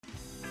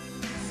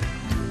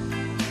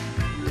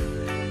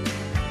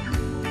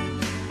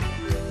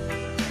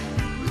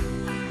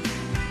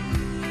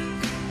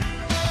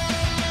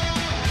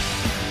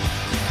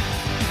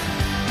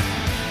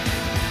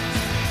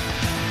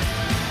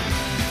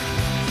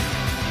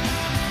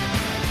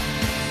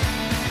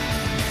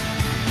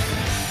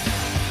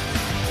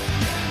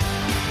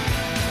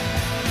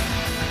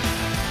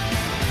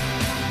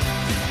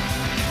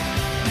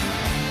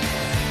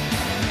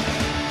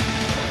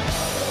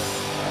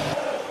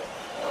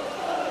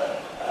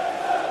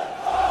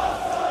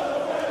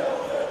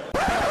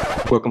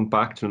Welcome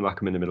back to the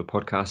Mackem in the Middle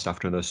podcast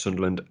after another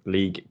Sunderland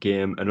League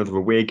game, another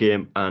away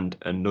game and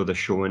another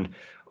showing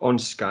on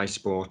Sky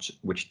Sports,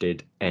 which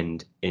did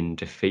end in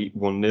defeat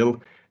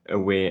 1-0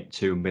 away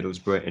to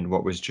Middlesbrough in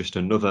what was just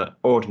another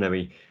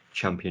ordinary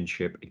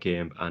championship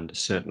game and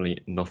certainly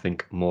nothing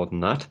more than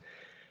that.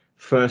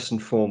 First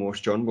and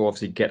foremost, John, we'll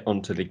obviously get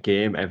onto the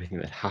game, everything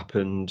that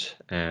happened,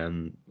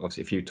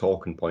 obviously a few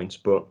talking points,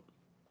 but,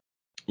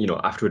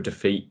 after a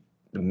defeat,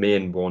 the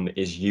main one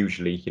is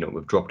usually,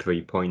 we've dropped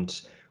 3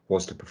 points.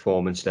 Was the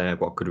performance there?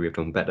 What could we have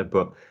done better?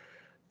 But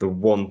the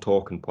one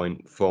talking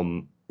point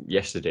from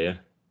yesterday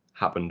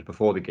happened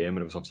before the game, and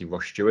it was obviously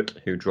Ross Stewart,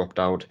 who dropped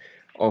out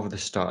of the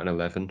starting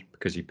 11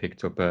 because he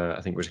picked up,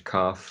 I think it was a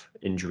calf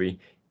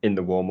injury in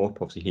the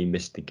warm-up. Obviously, he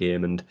missed the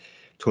game, and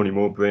Tony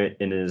Mowbray,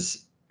 in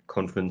his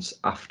conference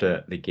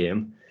after the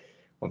game,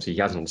 obviously he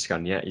hasn't had a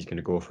scan yet. He's going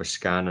to go for a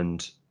scan,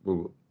 and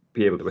we'll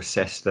be able to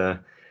assess the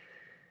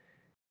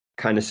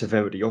kind of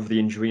severity of the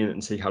injury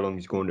and see how long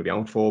he's going to be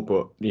out for,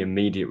 but the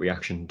immediate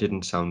reaction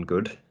didn't sound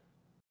good.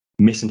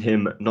 Missing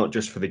him, not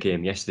just for the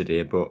game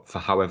yesterday, but for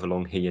however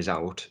long he is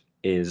out,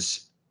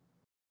 is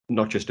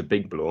not just a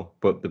big blow,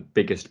 but the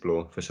biggest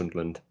blow for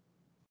Sunderland.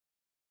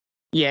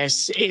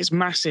 Yes, it's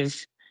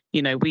massive.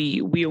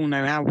 We all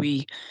know how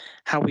we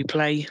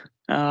play.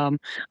 I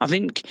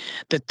think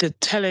that the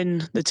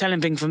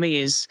telling thing for me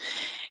is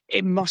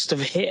it must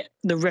have hit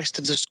the rest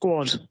of the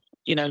squad,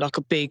 like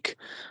a big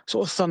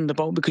sort of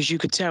thunderbolt, because you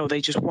could tell they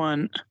just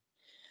weren't,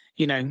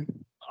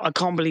 I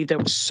can't believe there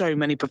were so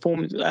many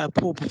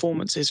poor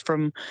performances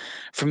from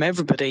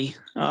everybody.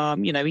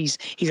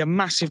 He's a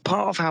massive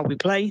part of how we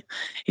play.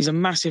 He's a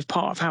massive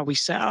part of how we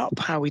set up,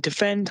 how we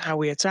defend, how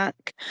we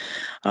attack.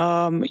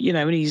 And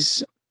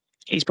he's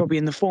probably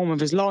in the form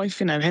of his life,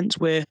 hence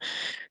we're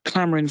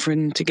clamouring for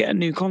him to get a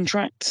new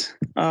contract.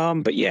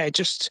 But yeah,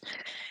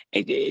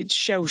 it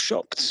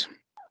shell-shocked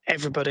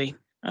everybody.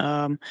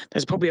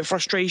 There's probably a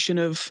frustration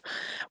of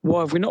why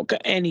have we not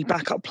got any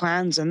backup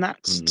plans, and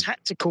that's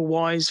tactical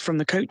wise from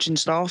the coaching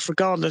staff,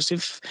 regardless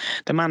if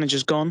the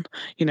manager's gone,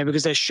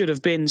 because there should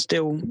have been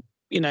still,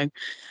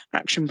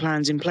 action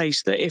plans in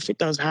place that if it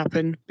does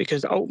happen,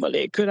 because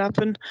ultimately it could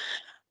happen.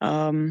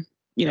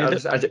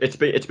 It's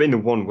been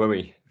the one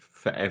worry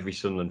for every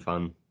Sunderland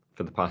fan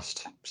for the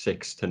past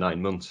 6 to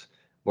 9 months.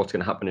 What's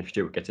going to happen if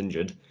Stewart gets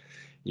injured?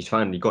 He's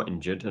finally got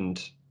injured,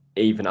 and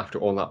even after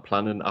all that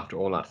planning, after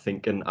all that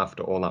thinking,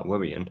 after all that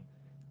worrying,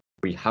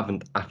 we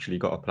haven't actually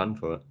got a plan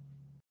for it.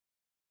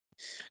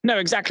 No,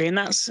 exactly, and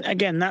that's,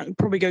 again, that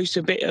probably goes to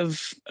a bit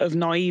of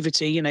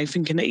naivety,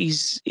 thinking that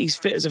he's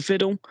fit as a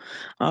fiddle.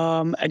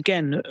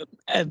 Speakman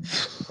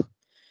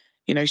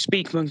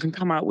can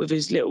come out with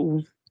his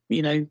little,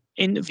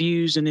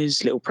 interviews and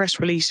his little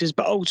press releases,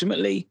 but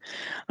ultimately,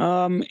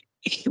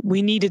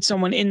 we needed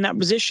someone in that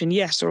position.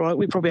 Yes, all right,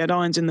 we probably had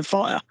irons in the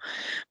fire,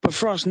 but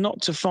for us not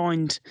to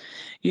find,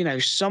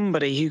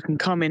 somebody who can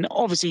come in,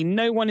 obviously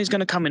no one is going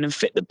to come in and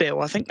fit the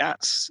bill. I think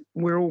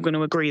we're all going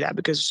to agree that,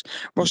 because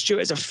Ross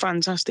Stewart is a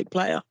fantastic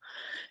player.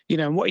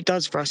 And what he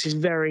does for us is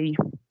very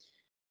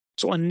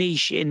sort of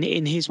niche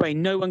in his way.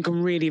 No one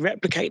can really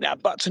replicate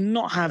that, but to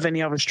not have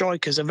any other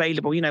strikers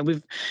available,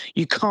 you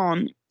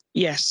can't.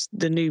 Yes,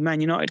 the new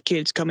Man United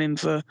kid's come in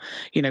for,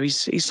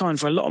 he's signed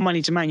for a lot of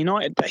money to Man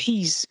United, but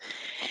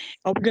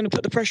are we going to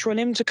put the pressure on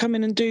him to come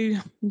in and do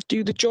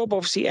the job?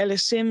 Obviously,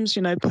 Ellis Sims,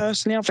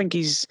 personally, I think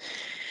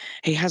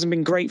he hasn't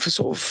been great for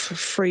sort of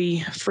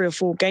three or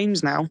four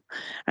games now,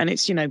 and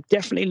it's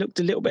definitely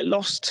looked a little bit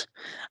lost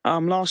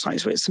last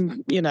night. So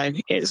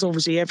it's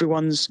obviously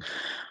everyone's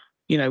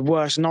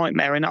worst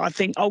nightmare, and I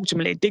think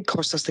ultimately it did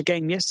cost us the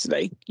game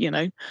yesterday.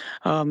 Like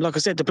I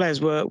said, the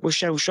players were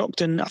shell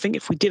shocked, and I think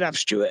if we did have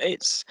Stewart,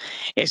 it's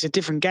a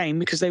different game,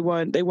 because they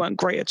weren't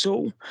great at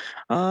all,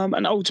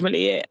 and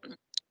ultimately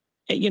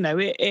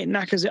it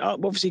knackers it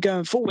up. Obviously,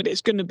 going forward,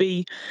 it's going to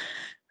be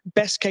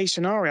best case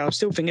scenario. I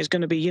still think it's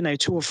going to be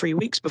 2 or 3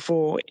 weeks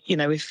before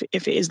if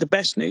it is the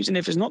best news, and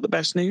if it's not the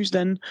best news,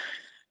 then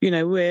we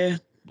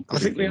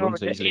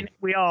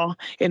are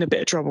in a bit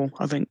of trouble,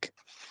 I think.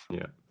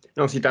 Yeah.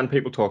 Obviously, Dan,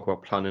 people talk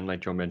about planning, like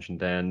John mentioned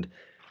there, and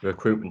the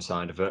recruitment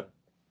side of it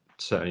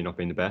certainly not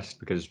being the best,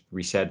 because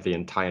we said the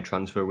entire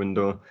transfer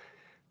window,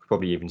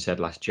 probably even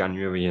said last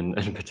January and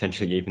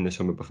potentially even the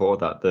summer before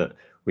that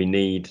we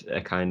need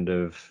a kind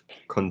of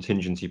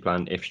contingency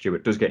plan. If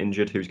Stewart does get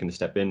injured, who's going to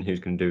step in,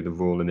 who's going to do the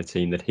role in the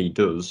team that he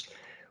does?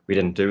 We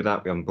didn't do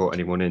that. We haven't brought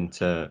anyone in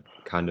to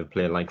kind of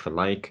play like for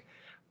like.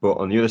 But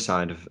on the other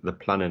side of the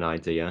planning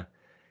idea,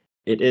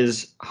 it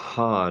is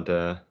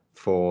harder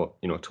for,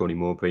 Tony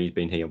Mowbray. He's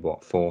been here, 4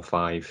 or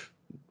 5,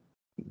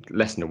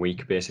 less than a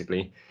week,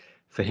 basically,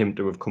 for him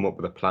to have come up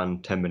with a plan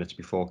 10 minutes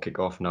before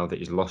kick-off, now that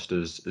he's lost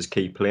his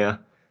key player,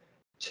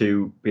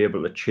 to be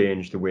able to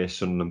change the way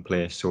Sunderland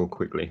play so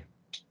quickly.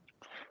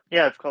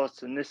 Yeah, of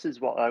course, and this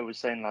is what I was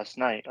saying last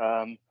night.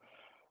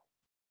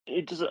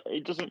 It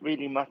doesn't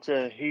really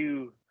matter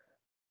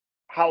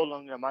how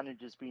long your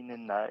manager's been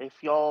in there.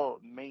 If your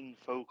main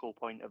focal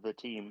point of the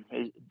team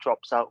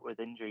drops out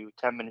with injury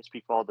 10 minutes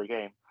before the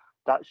game,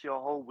 that's your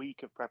whole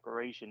week of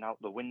preparation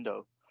out the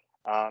window.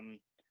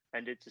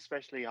 and it's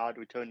especially hard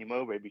with Tony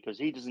Mowbray because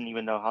he doesn't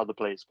even know how the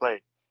players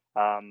play.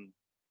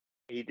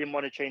 He didn't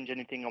want to change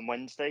anything on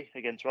Wednesday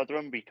against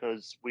Rotherham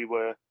because we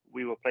were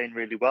playing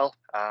really well,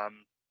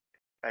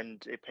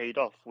 and it paid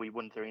off. We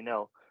won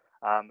 3-0,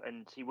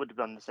 and he would have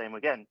done the same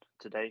again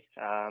today.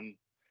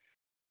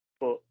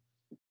 But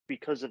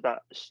because of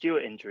that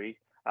Stewart injury,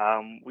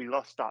 we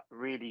lost that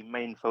really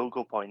main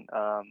focal point.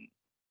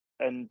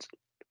 And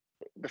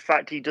the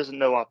fact he doesn't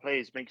know our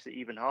players makes it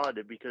even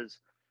harder because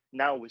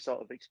now we're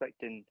sort of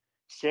expecting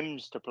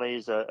Sims to play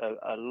as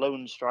a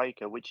lone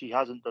striker, which he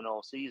hasn't done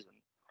all season,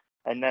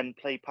 and then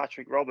play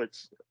Patrick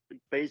Roberts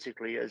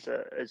basically as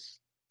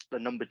the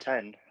number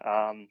 10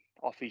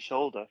 off his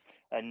shoulder.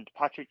 And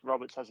Patrick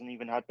Roberts hasn't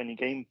even had many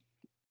game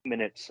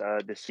minutes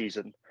this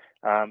season.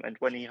 And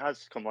when he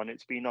has come on,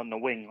 it's been on the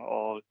wing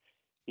or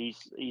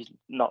he's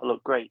not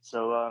looked great.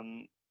 So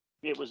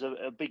it was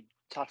a big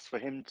task for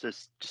him to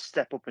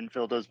step up and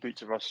fill those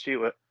boots of Ross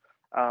Stewart.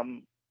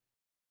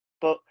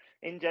 But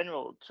in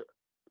general,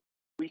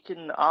 we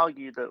can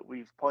argue that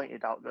we've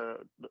pointed out that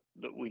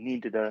we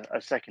needed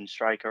a second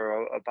striker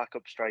or a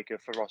backup striker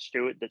for Ross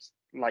Stewart that's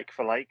like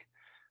for like.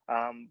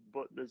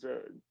 But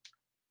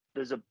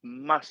there's a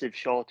massive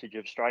shortage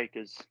of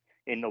strikers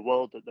in the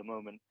world at the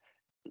moment.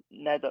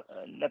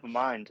 Never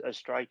mind a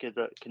striker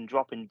that can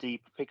drop in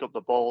deep, pick up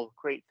the ball,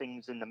 create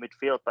things in the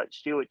midfield like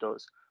Stewart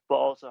does, but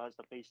also has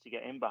the pace to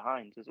get in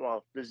behind as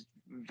well. There's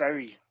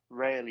very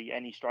rarely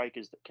any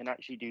strikers that can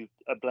actually do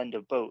a blend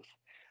of both.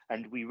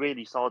 And we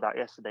really saw that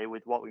yesterday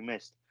with what we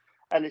missed.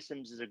 Ellis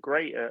Sims is a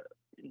great at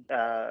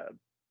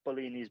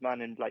bullying his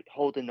man and like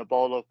holding the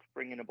ball up,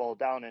 bringing the ball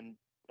down and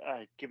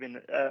giving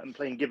and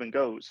playing give and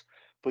goes,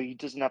 but he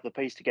doesn't have the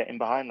pace to get in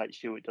behind like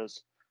Stewart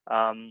does.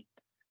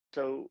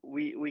 So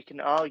we can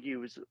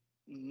argue as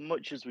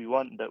much as we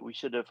want that we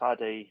should have had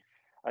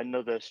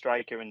another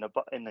striker in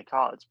the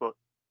cards, but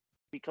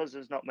because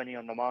there's not many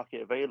on the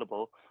market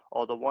available,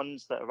 or the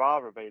ones that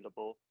are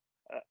available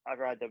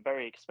are either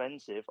very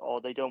expensive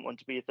or they don't want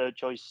to be a third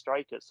choice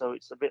striker. So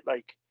it's a bit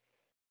like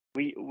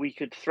we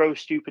could throw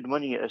stupid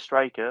money at a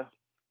striker,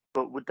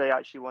 but would they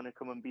actually want to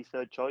come and be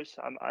third choice?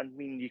 I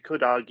mean, you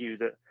could argue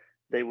that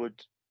they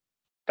would.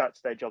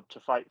 That's their job to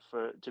fight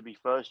to be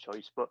first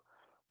choice, but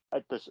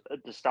at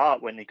the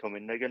start when they come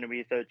in, they're going to be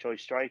a third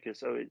choice striker.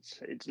 So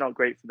it's not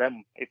great for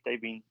them if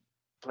they've been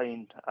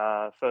playing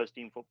first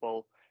team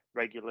football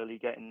regularly,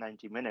 getting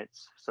 90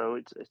 minutes. So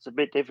it's a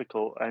bit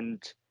difficult,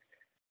 and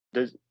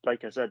there's,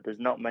 like I said, there's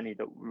not many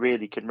that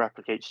really can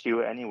replicate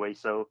Stewart anyway.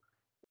 So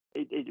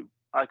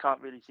I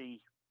can't really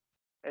see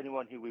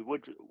anyone who we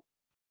would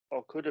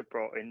or could have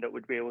brought in that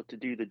would be able to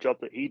do the job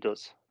that he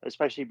does,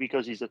 especially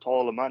because he's a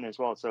taller man as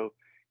well. So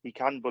he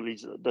can bully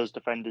those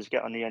defenders,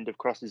 get on the end of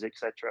crosses,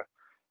 etc.,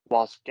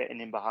 whilst getting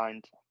in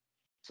behind.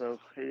 So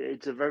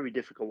it's a very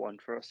difficult one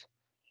for us.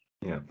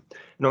 Yeah.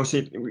 And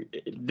obviously,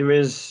 there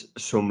is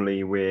some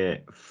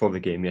leeway for the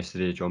game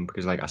yesterday, John,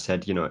 because like I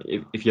said, you know,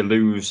 if you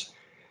lose,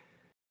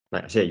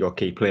 like I say, your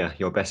key player,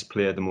 your best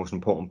player, the most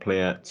important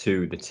player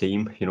to the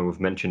team, you know, we've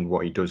mentioned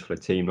what he does for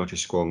the team, not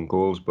just scoring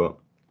goals, but,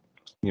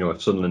 you know,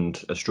 if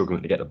Sunderland are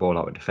struggling to get the ball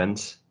out of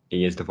defence,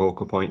 he is the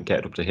focal point, get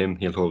it up to him,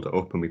 he'll hold it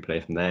up and we play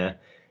from there.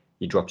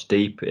 He drops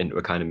deep into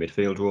a kind of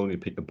midfield role, you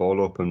pick the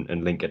ball up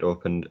and link it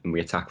up and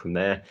we attack from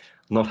there.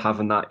 Not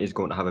having that is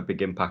going to have a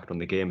big impact on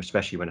the game,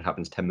 especially when it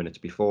happens 10 minutes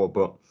before.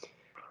 But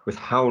with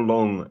how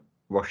long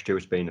Ross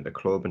Stewart's been at the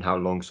club and how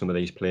long some of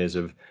these players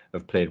have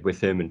played with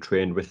him and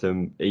trained with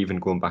him, even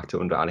going back to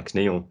under Alex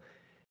Neil,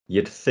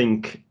 you'd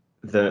think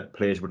that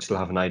players would still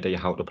have an idea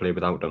how to play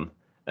without him.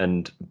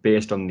 And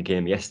based on the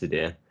game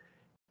yesterday,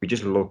 we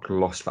just looked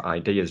lost for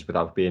ideas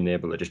without being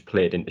able to just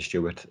play it into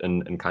Stewart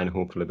and kind of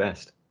hope for the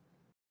best.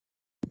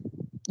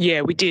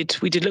 Yeah, we did.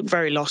 We did look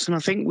very lost, and I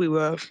think we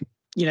were,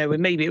 you know,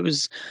 maybe it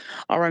was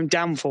our own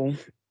downfall.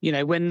 You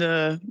know, when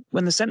the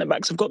centre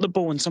backs have got the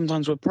ball and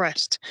sometimes we're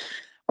pressed,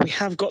 we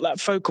have got that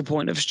focal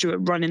point of Stewart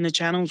running the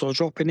channels or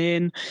dropping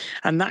in,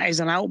 and that is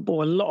an out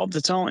ball a lot of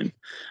the time.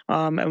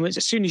 And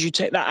as soon as you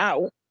take that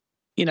out,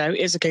 you know,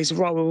 it's a case of,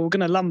 right, well, we're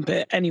going to lump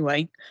it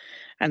anyway.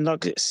 And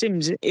like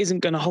Sims isn't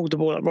going to hold the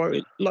ball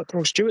like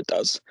Ross Stewart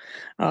does.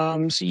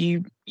 So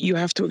you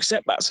have to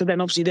accept that. So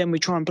then obviously we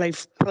try and play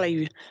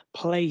through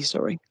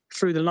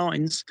the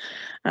lines.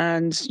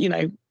 And, you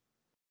know,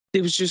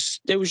 there was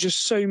just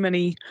so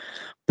many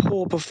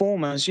poor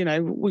performers. You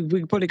know,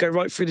 we probably go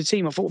right through the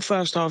team. I thought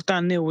first half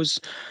Dan Neil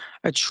was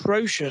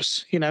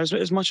atrocious. You know,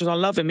 as much as I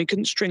love him, he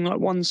couldn't string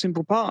like one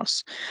simple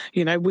pass.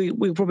 You know,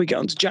 we'll probably get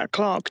onto Jack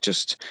Clark.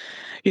 Just,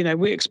 you know,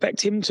 we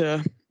expect him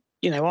to,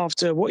 you know,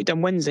 after what he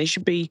done Wednesday,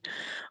 should be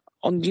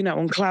on, you know,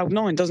 on cloud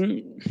nine.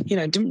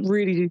 Didn't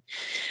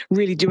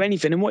really do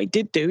anything. And what he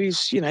did do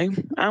is, you know,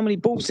 how many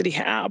balls did he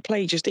hit out of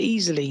play just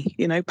easily?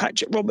 You know,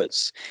 Patrick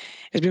Roberts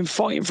has been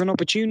fighting for an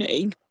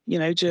opportunity, you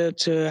know,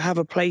 to have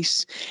a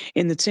place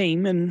in the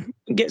team, and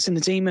gets in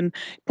the team and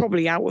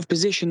probably out of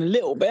position a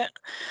little bit,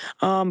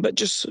 but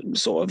just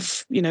sort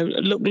of, you know,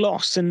 looked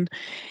lost. And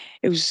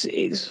I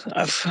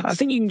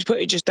think you can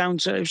put it just down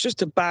to, it was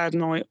just a bad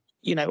night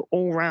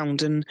all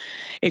round, and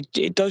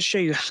it does show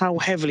you how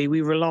heavily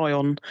we rely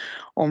on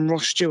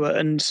Ross Stewart.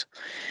 And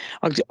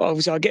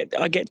obviously,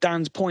 I get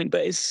Dan's point,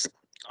 but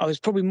I was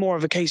probably more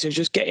of a case of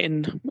just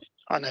getting.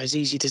 I know it's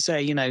easy to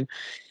say,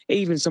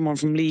 even someone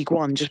from League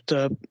One, just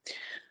a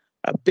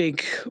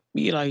big,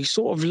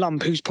 sort of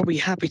lump who's probably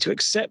happy to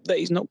accept that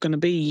he's not going to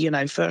be,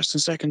 first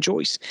and second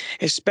choice,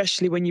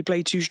 especially when you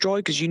play two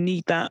strikers. You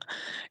need that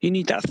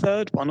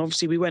third one.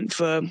 Obviously, we went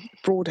for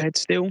Broadhead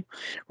still.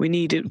 We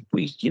needed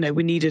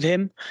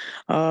him.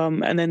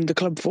 And then the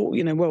club thought,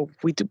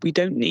 we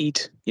don't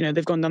need,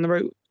 they've gone down the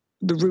route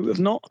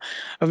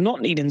of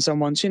not needing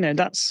someone. So,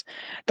 that's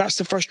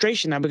the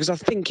frustration now, because I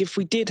think if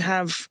we did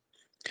have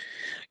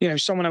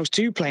someone else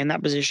to play in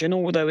that position,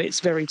 although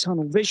it's very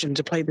tunnel vision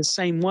to play the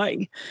same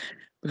way,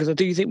 because I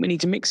do think we need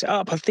to mix it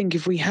up. I think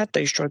if we had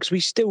those strikers, we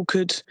still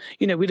could,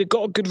 we'd have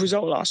got a good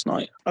result last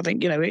night. I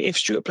think, if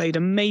Stewart played,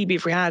 and maybe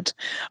if we had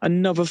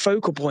another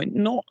focal point,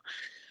 no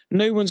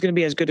one's going to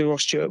be as good as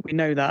Ross Stewart. We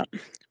know that.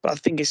 But I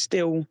think it's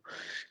still,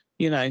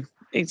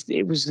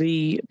 it was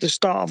the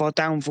start of our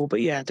downfall.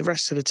 But yeah, the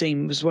rest of the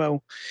team as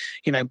well,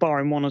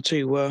 barring one or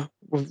two, were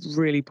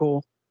really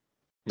poor.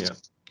 Yeah.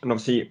 And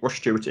obviously, Ross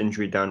Stewart's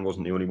injury, Dan,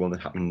 wasn't the only one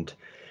that happened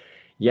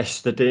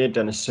yesterday.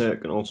 Dennis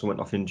Cirkin also went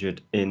off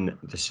injured in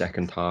the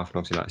second half. And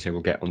obviously, like I say, we'll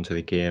get onto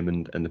the game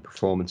and the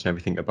performance and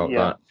everything about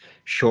that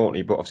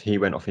shortly. But obviously, he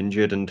went off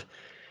injured. And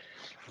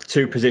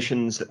two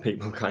positions that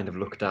people kind of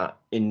looked at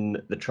in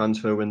the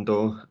transfer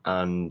window,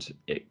 and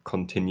it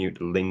continued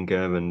to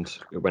linger, and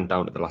it went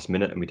down at the last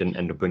minute, and we didn't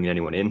end up bringing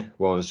anyone in,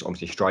 was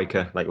obviously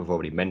striker. Like we've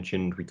already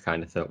mentioned, we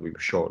kind of thought we were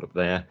short up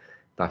there.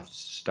 That's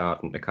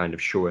starting to kind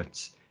of show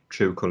its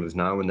true colours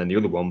now. And then the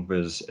other one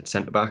was at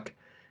centre-back.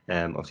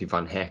 Obviously,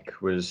 Van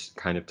Heck was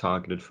kind of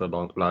targeted for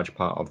a large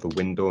part of the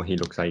window. He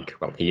looks like,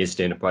 well, he is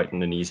staying at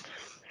Brighton, and he's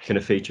going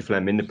to feature for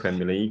them in the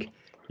Premier League.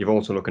 You're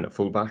also looking at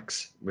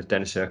full-backs with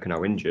Dennis Cirkin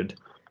now injured.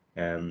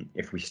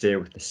 If we stay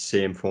with the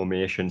same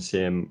formation,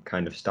 same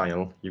kind of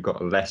style, you've got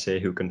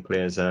Alessi, who can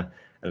play as a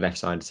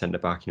left-sided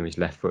centre-back. He's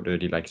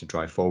left-footed. He likes to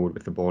drive forward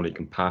with the ball. He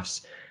can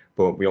pass.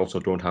 But we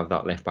also don't have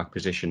that left-back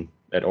position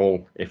at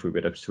all if we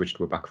were to switch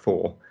to a back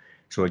four.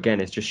 So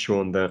again, it's just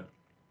shown that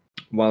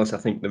whilst I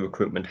think the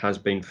recruitment has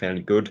been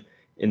fairly good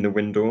in the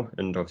window,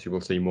 and obviously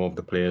we'll see more of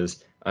the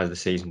players as the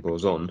season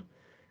goes on,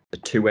 the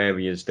two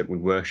areas that we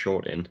were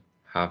short in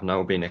have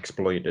now been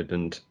exploited,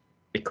 and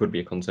it could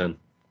be a concern.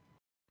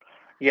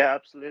 Yeah,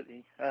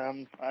 absolutely.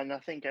 And I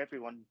think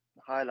everyone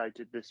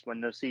highlighted this when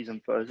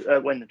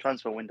when the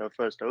transfer window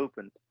first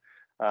opened.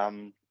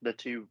 The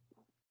two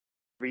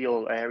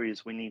real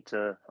areas we need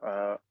to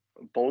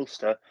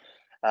bolster.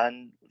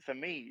 And for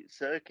me,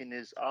 Cirkin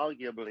is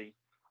arguably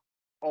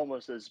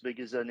almost as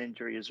big as an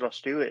injury as Ross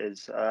Stewart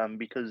is,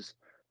 because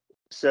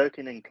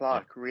Cirkin and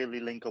Clark really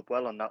link up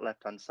well on that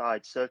left-hand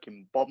side.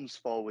 Cirkin bombs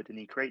forward and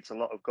he creates a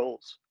lot of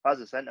goals. As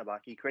a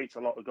centre-back, he creates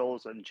a lot of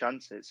goals and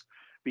chances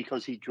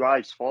because he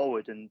drives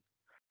forward, and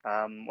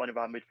one of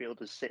our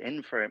midfielders sit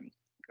in for him.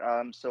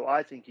 So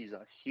I think he's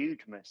a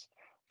huge miss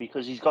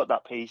because he's got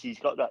that pace, he's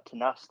got that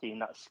tenacity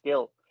and that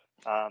skill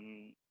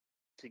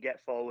to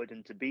get forward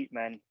and to beat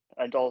men.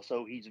 And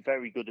also he's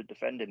very good at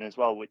defending as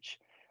well, which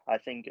I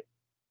think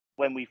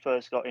when we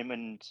first got him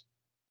and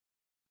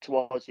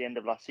towards the end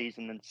of last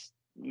season and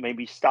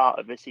maybe start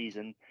of this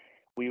season,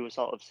 we were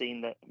sort of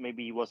seeing that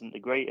maybe he wasn't the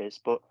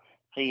greatest, but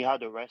he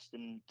had a rest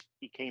and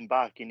he came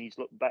back and he's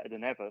looked better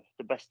than ever,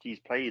 the best he's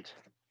played.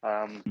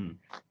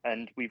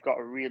 And we've got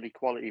a really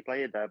quality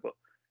player there, but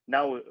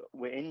now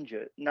we're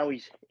injured. Now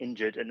he's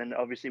injured, and then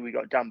obviously we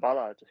got Dan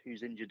Ballard,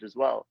 who's injured as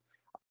well.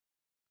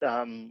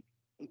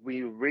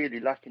 We're really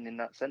lacking in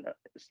that centre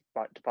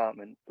back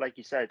department. Like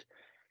you said,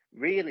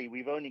 really,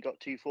 we've only got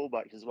two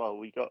fullbacks as well.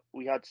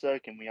 We had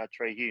Cirkin, we had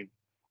Trey Hume.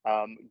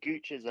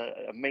 Gooch is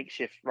a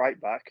makeshift right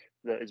back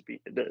that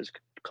has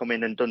come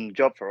in and done the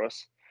job for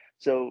us.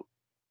 So,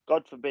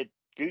 God forbid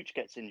Gooch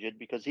gets injured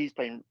because he's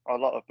playing a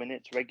lot of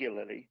minutes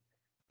regularly.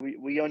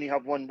 We only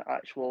have one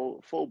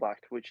actual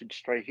fullback, which is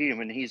Trey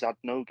Hume, and he's had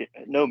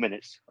no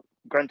minutes.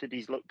 Granted,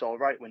 he's looked all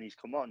right when he's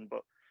come on,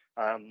 but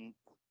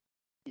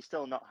he's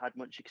still not had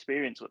much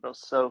experience with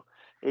us. So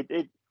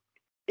it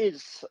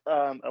is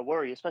a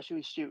worry, especially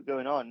with Stewart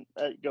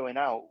going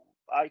out.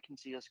 I can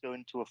see us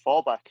going to a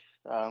 4-back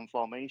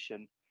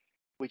formation,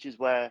 which is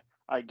where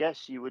I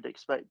guess you would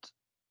expect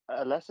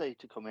Alessi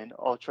to come in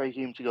or Trey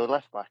Hume to go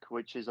left back,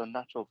 which is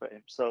unnatural for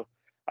him. So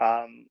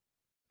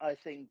I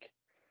think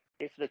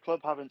if the club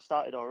haven't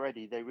started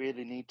already, they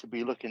really need to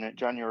be looking at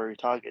January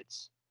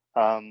targets.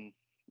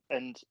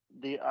 And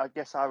I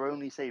guess our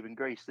only saving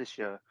grace this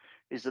year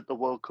is that the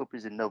World Cup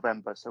is in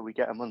November, so we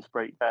get a month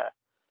break there,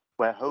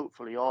 where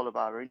hopefully all of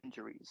our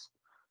injuries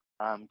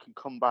can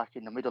come back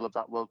in the middle of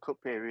that World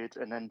Cup period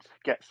and then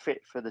get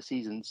fit for the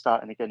season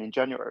starting again in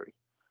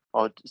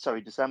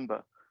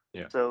December.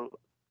 Yeah. So,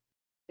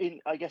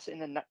 I guess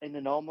in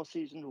a normal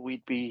season,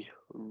 we'd be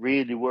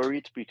really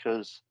worried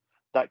because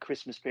that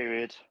Christmas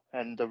period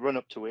and the run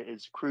up to it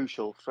is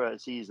crucial for a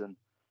season.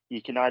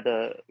 You can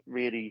either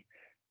really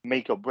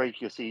make or break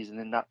your season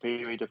in that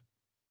period of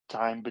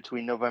time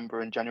between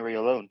November and January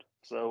alone.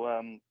 So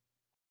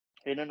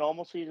in a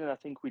normal season, I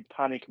think we'd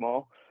panic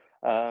more.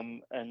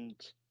 And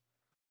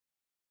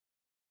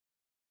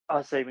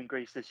our saving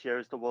grace this year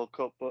is the World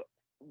Cup, but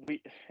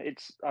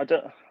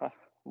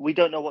we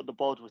don't know what the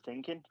board were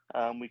thinking.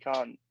 We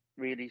can't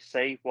really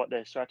say what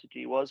their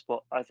strategy was,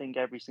 but I think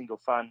every single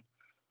fan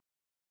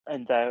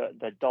and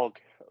their dog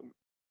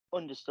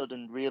understood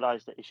and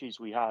realized the issues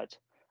we had,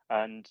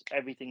 and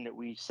everything that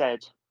we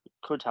said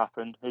could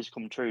happen has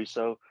come true.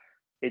 So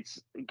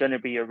it's going to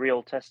be a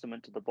real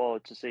testament to the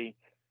board to see,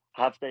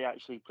 have they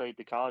actually played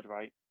the card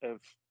right of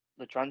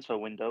the transfer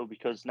window,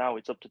 because now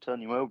it's up to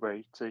Tony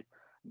Mowbray to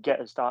get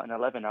a starting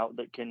 11 out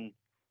that can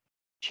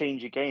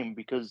change a game.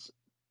 Because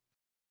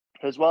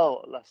as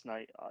well, last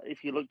night,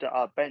 if you looked at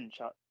our bench,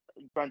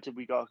 granted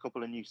we got a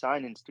couple of new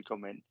signings to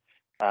come in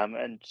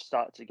and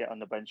start to get on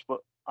the bench, but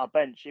our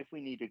bench, if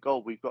we need a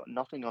goal, we've got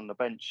nothing on the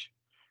bench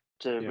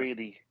to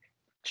really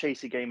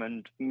chase a game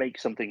and make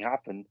something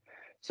happen.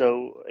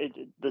 So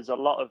there's a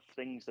lot of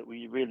things that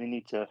we really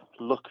need to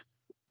look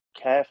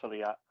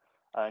carefully at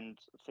and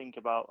think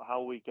about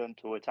how we're going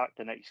to attack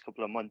the next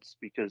couple of months,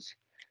 because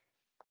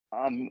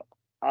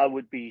I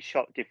would be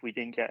shocked if we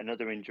didn't get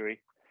another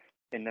injury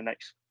in the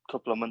next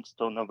couple of months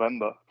till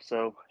November.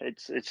 So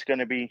it's going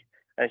to be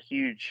a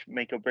huge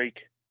make or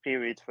break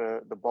period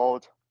for the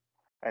board,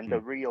 and a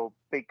real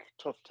big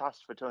tough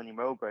task for Tony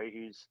Mowbray,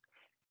 who's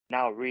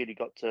now really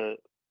got to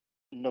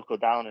knuckle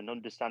down and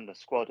understand the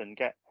squad and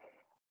get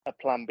a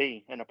plan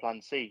B and a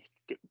plan C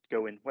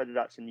going, whether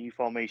that's a new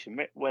formation,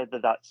 whether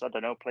that's, I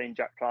don't know, playing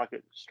Jack Clark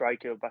at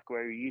striker back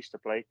where he used to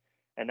play,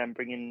 and then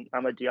bringing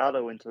Amad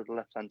Diallo into the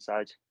left-hand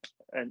side.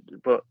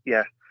 But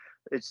yeah,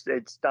 it's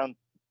down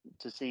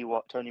to see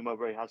what Tony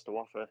Mowbray has to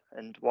offer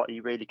and what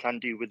he really can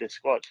do with this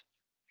squad.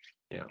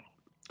 Yeah.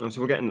 So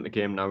we're getting at the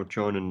game now,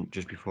 John, and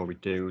just before we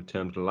do, in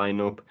terms of the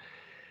lineup,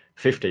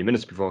 15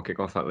 minutes before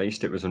kick-off at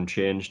least, it was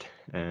unchanged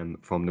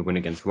from the win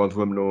against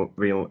Rotherham. No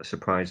real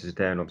surprises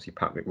there, and obviously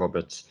Patrick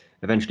Roberts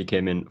eventually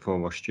came in for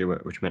Ross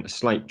Stewart, which meant a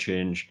slight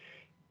change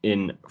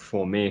in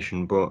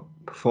formation, but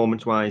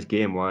performance-wise,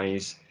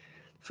 game-wise,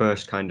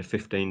 first kind of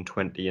 15,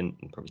 20 and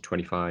probably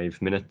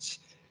 25 minutes,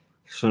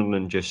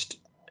 Sunderland just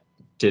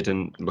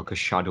didn't look a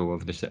shadow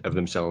of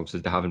themselves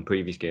as they have in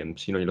previous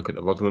games. You know, you look at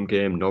the Rotherham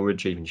game,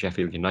 Norwich, even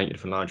Sheffield United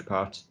for large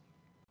parts.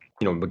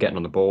 You know, we're getting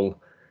on the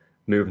ball,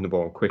 moving the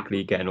ball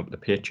quickly, getting up the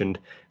pitch, and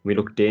we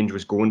look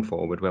dangerous going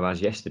forward.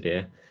 Whereas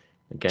yesterday,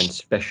 again,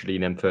 especially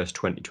in them first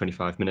 20,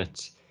 25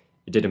 minutes,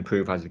 it did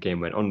improve as the game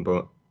went on.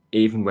 But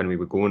even when we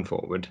were going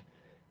forward,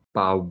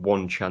 bar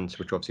one chance,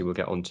 which obviously we'll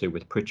get onto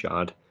with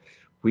Pritchard,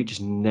 we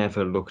just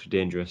never looked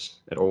dangerous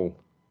at all.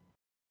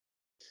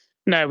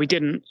 No, we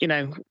didn't. You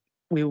know,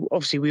 we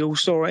all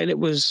saw it. It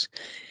was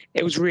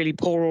really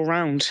poor all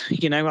round.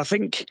 You know, I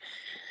think,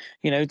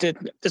 you know,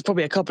 there's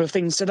probably a couple of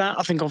things to that.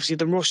 I think obviously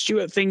the Ross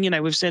Stewart thing, you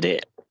know, we've said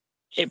it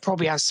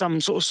probably has some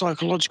sort of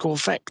psychological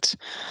effect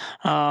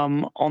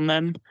on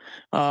them.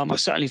 I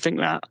certainly think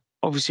that,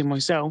 obviously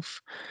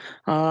myself.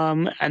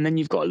 And then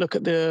you've got to look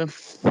at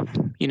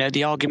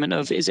the argument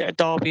of, is it a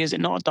derby? Is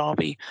it not a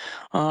derby?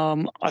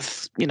 I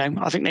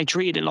think they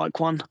treated it like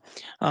one.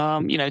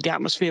 The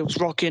atmosphere was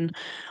rocking.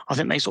 I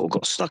think they sort of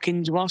got stuck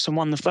into us and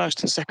won the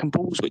first and second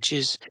balls, which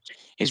is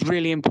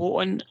really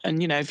important.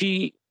 And, you know, if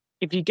you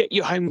get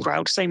your home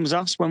crowd, same as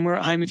us when we're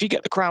at home, if you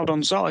get the crowd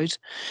on side,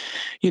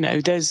 you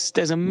know, there's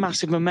a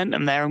massive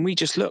momentum there. And we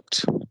just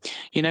looked,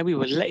 you know, we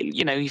were late,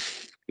 you know,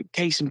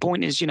 case in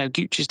point is, you know,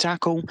 Gooch's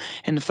tackle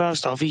in the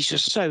first half. He's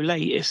just so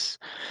late.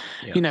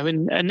 You know,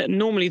 and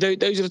normally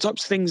those are the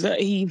types of things that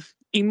he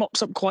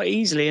mops up quite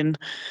easily. And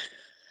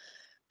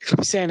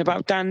saying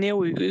about Dan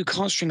Neil, who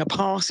can't string a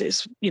pass,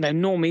 it's, you know,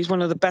 normally he's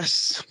probably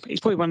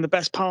one of the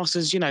best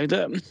passers, you know,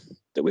 that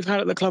we've had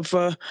at the club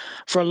for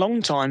a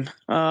long time.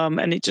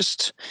 And it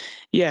just,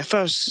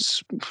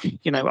 first,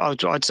 you know,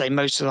 I'd say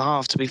most of the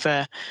half, to be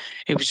fair,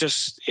 it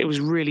was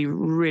really,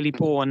 really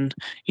poor. And,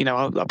 you know,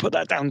 I put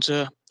that down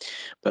to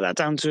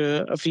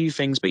a few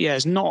things, but yeah,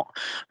 it's not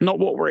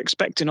what we're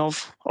expecting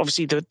of.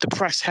 Obviously the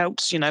press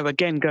helps, you know,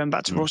 again, going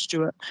back to Ross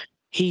Stewart,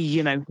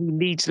 he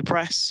leads the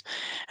press.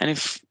 And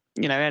if,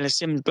 you know, Ellis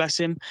Sims, bless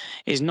him,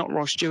 is not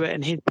Ross Stewart,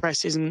 and his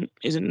press isn't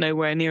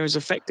nowhere near as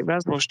effective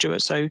as Ross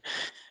Stewart. So,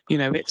 you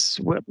know,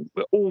 we're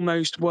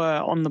almost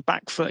on the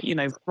back foot, you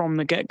know, from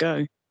the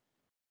get-go.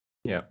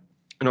 Yeah.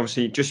 And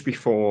obviously, just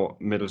before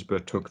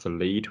Middlesbrough took the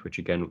lead, which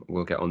again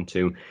we'll get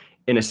onto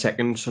in a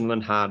second,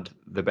 Sunderland had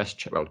the best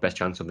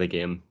chance of the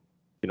game,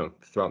 you know,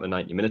 throughout the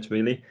 90 minutes,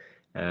 really.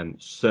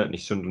 Certainly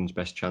Sunderland's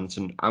best chance,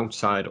 and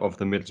outside of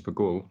the Middlesbrough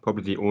goal,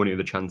 probably the only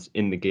other chance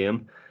in the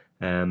game.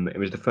 It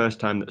was the first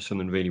time that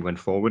Sunderland really went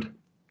forward.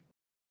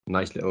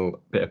 Nice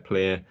little bit of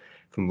play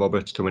from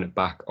Roberts to win it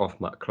back off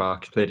Matt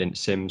Clark. Played into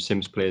Sims.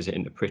 Sims plays it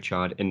into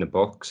Pritchard in the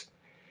box.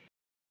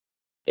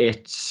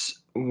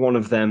 It's one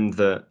of them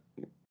that,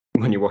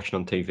 when you're watching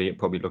on TV, it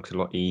probably looks a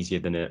lot easier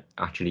than it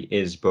actually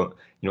is. But,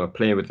 you know, a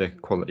player with the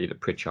quality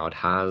that Pritchard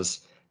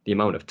has, the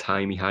amount of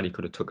time he had, he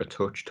could have took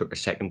a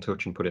second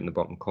touch and put it in the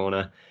bottom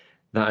corner.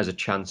 that is a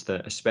chance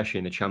that, especially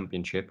in the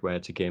Championship, where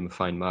it's a game of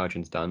fine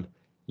margins, Dan,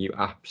 you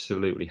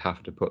absolutely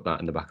have to put that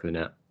in the back of the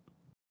net.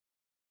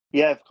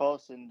 Yeah, of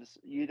course, and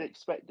you'd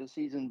expect a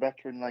seasoned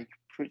veteran like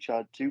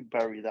Pritchard to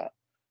bury that.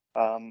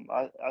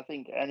 I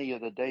think any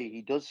other day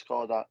he does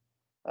score that,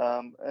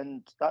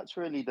 and that's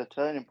really the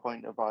turning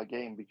point of our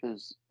game,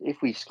 because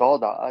if we score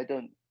that, I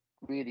don't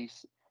really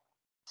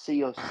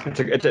see us.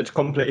 It's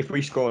complete. If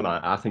we score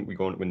that, I think we're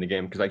going to win the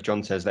game, because, like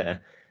John says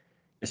there,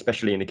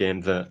 especially in a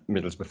game that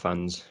Middlesbrough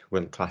fans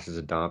will class as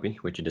a derby,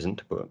 which it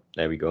isn't, but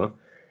there we go.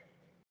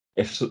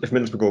 If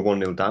Middlesbrough go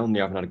 1-0 down, they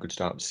haven't had a good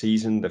start of the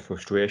season, the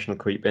frustration will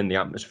creep in, the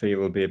atmosphere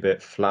will be a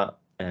bit flat,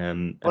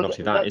 and Well,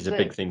 obviously that is a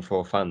big thing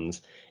for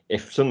fans.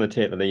 If Sunderland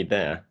take the lead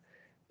there,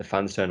 the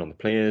fans turn on the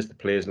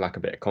players lack a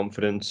bit of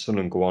confidence,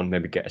 Sunderland go on,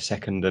 maybe get a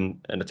second, and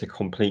it's a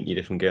completely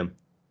different game.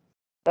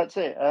 That's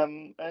it.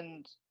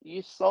 And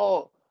you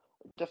saw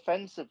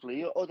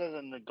defensively, other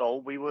than the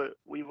goal, we were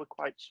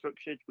quite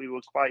structured, we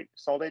were quite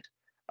solid.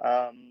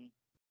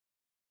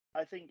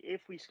 I think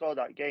if we score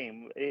that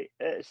game,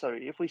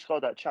 if we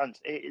score that chance,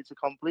 it's a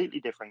completely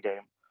different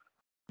game.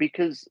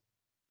 Because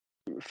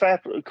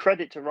fair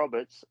credit to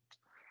Roberts,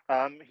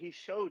 he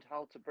showed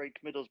how to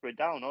break Middlesbrough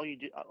down. All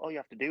you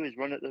have to do is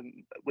run at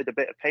them with a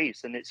bit of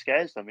pace, and it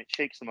scares them. It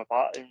shakes them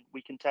apart, and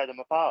we can tear them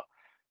apart.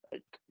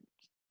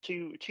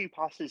 Two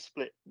passes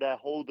split their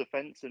whole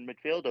defence and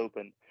midfield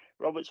open.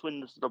 Roberts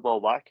wins the ball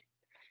back,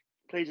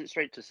 plays it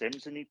straight to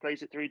Sims, and he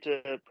plays it through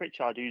to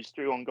Pritchard, who's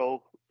through on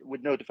goal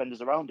with no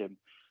defenders around him.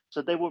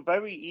 So they were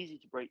very easy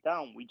to break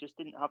down. We just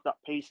didn't have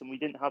that pace, and we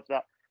didn't have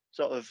that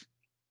sort of,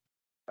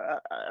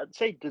 I'd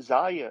say,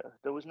 desire.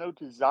 There was no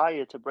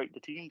desire to break the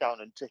team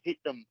down and to hit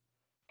them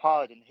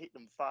hard and hit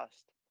them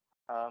fast,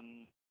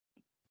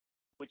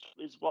 which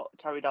is what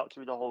carried out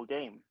through the whole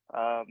game.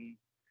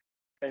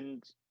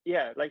 And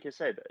yeah, like I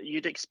said,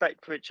 you'd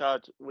expect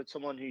Pritchard, with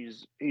someone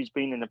who's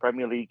been in the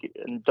Premier League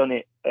and done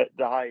it at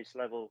the highest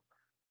level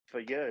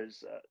for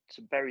years,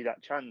 to bury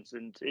that chance,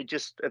 and it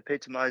just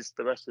epitomised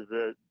the rest of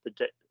the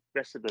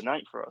rest of the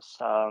night for us.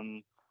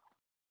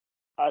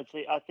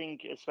 I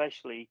think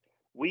especially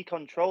we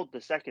controlled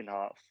the second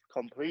half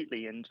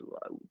completely, and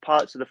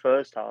parts of the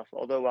first half,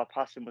 although our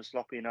passing was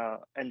sloppy and our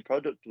end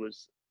product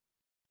was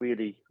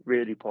really,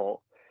 really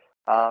poor,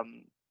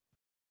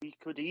 we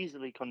could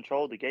easily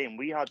control the game.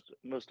 We had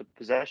most of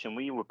possession.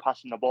 We were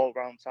passing the ball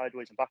around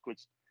sideways and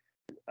backwards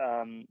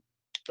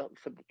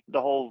for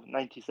the whole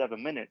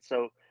 97 minutes.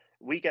 So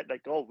we get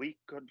that goal. We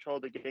control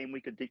the game. We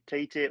could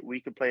dictate it.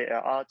 We could play it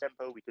at our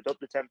tempo. We could up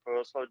the tempo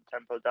or slow the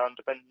tempo down,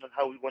 depending on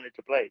how we wanted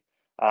to play.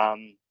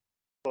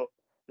 But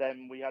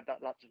then we had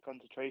that lapse of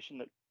concentration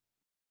that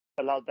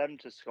allowed them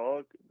to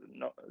score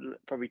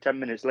probably 10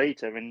 minutes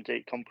later, and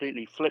it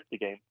completely flipped the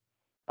game.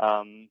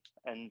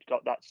 And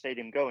got that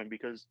stadium going,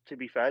 because, to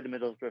be fair, the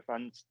Middlesbrough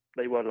fans,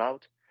 they were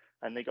loud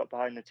and they got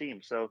behind the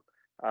team. So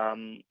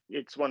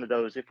it's one of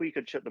those, if we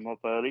could shut them up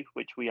early,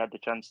 which we had the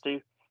chance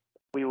to,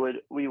 we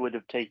would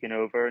have taken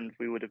over and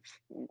we would have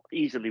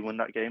easily won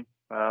that game.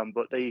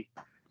 But they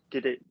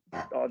did it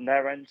on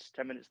their ends.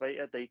 10 minutes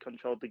later, they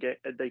controlled the game.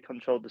 They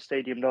controlled the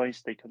stadium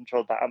noise. They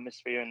controlled that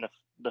atmosphere, and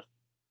the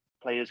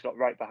players got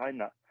right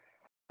behind that.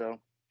 So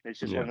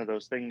it's just one of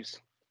those things.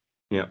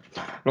 Yeah,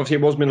 obviously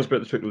it was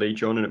Middlesbrough that took the lead,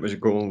 John, and it was a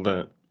goal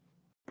that,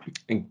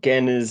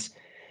 again,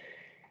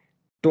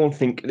 don't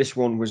think this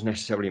one was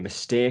necessarily a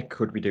mistake.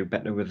 Could we do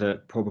better with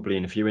it? Probably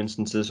in a few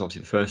instances.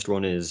 Obviously, the first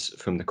one is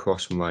from the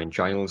cross from Ryan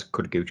Giles.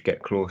 Could Gooch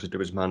get closer to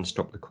his man,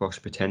 stop the cross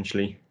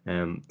potentially?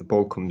 The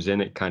ball comes in,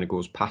 it kind of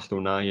goes past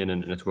O'Nien,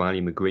 and it's Riley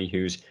McGree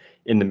who's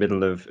in the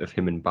middle of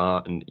him and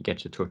Bart, and he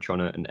gets a touch on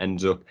it and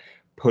ends up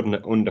putting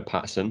it under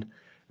Patterson.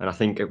 And I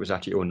think it was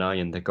actually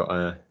O'Nien that got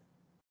a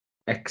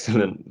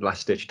excellent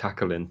last-ditch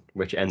tackle in,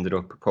 which ended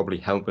up probably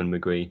helping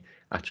McGree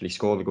actually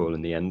score the goal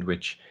in the end,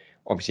 which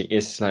obviously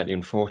is slightly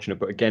unfortunate.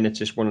 But again, it's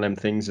just one of them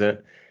things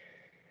that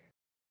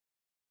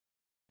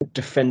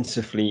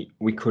defensively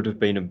we could have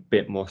been a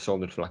bit more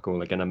solid for that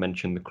goal. Again, I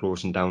mentioned the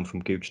closing down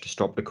from Gooch to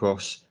stop the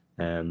cross,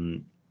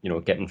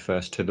 getting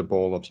first to the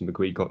ball. Obviously,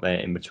 McGree got there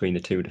in between the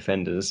two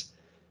defenders.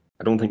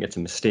 I don't think it's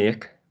a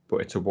mistake, but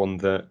it's a one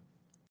that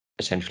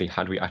essentially,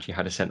 had we actually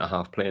had a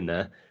centre-half playing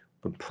there,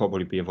 would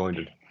probably be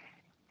avoided.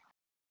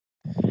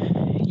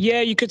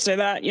 Yeah, you could say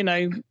that.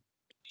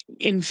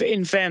 In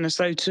fairness,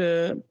 though,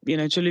 to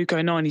Luke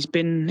O'Nien, he's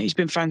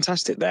been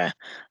fantastic there,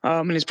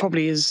 and it's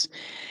probably his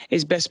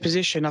best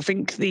position. I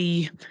think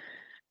the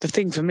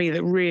thing for me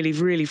that really,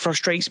 really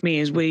frustrates me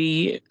is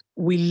we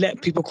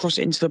let people cross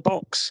it into the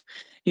box,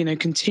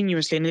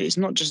 continuously, and it's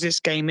not just this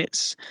game;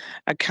 it's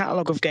a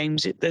catalogue of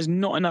games. There's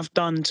not enough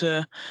done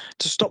to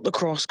stop the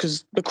cross,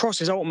 because the cross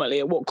is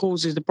ultimately what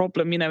causes the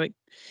problem.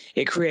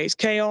 it creates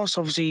chaos.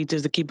 Obviously,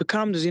 does the keeper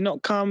come? Does he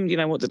not come? You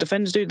know, what the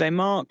defenders do? They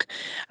mark,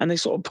 and they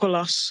sort of pull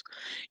us,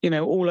 you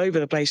know, all over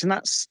the place. And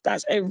that's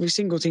every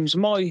single team. So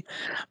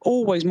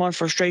my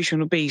frustration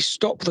would be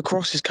stop the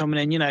crosses coming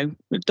in. You know,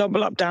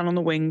 double up down on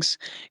the wings,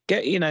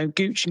 get, you know,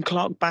 Gooch and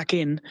Clark back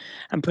in,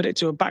 and put it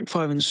to a back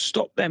five and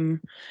stop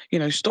them. You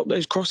know, stop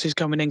those crosses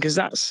coming in, because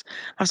that's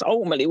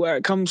ultimately where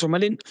it comes from.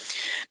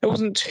 There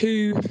wasn't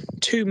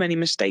too many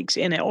mistakes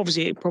in it.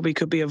 Obviously, it probably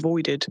could be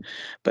avoided,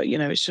 but you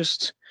know, it's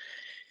just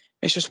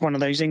one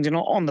of those things. And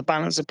on the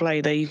balance of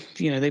play, they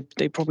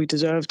probably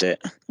deserved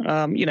it.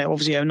 You know,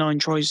 obviously 09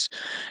 tries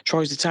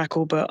to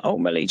tackle, but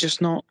ultimately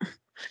just not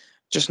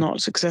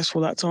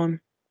successful that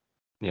time.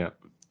 Yeah,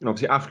 and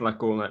obviously after that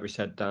goal, like we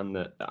said, Dan,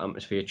 the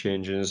atmosphere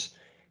changes.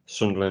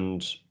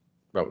 Sunderland,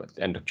 well,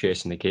 end up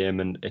chasing the game,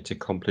 and it's a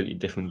completely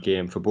different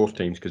game for both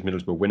teams because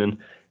Middlesbrough winning.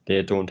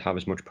 They don't have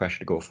as much pressure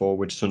to go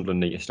forward.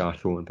 Sunderland need to start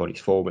throwing bodies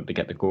forward to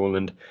get the goal.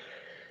 And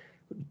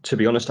to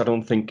be honest, I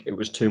don't think it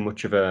was too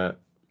much of a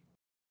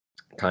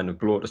kind of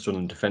blow to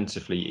Sunderland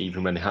defensively,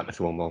 even when they had to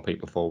throw more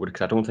people forward,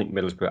 because I don't think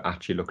Middlesbrough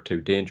actually looked too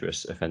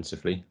dangerous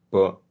offensively.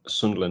 But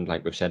Sunderland,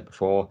 like we've said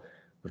before,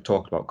 we've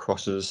talked about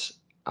crosses.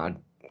 I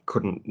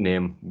couldn't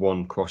name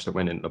one cross that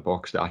went into the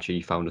box that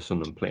actually found a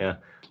Sunderland player.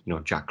 You know,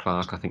 Jack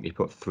Clark, I think he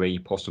put 3,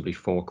 possibly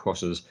 4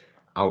 crosses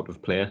out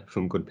of play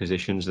from good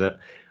positions that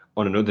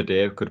on another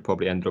day could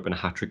probably end up in a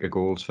hat-trick of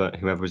goals for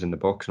whoever was in the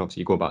box. And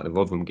obviously you go back to the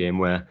Rotherham game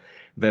where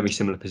very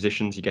similar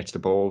positions, he gets the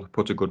ball,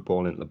 puts a good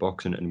ball into the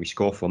box and we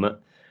score from it.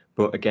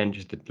 But again,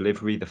 just the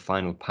delivery, the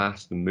final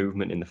pass, the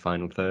movement in the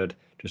final third,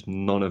 just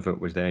none of it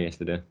was there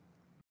yesterday.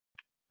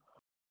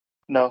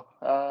 No,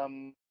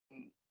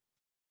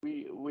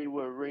 we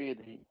were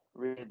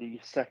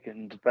really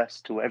second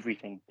best to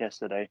everything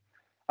yesterday.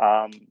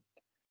 I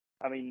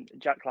mean,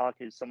 Jack Clark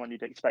is someone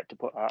you'd expect to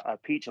put a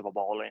peach of a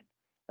ball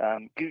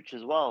in. Gooch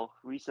as well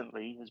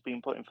recently has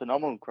been putting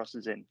phenomenal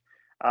crosses in,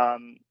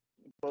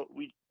 but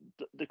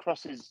the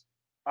crosses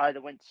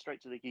either went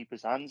straight to the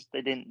keeper's hands,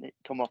 they didn't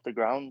come off the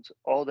ground,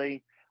 or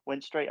they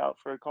went straight out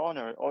for a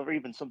corner, or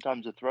even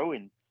sometimes a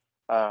throw-in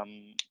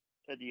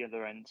at the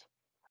other end.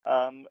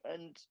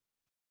 And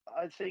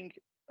I think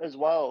as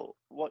well,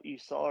 what you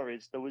saw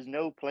is there was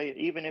no player,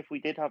 even if we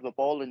did have the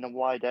ball in the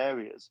wide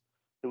areas,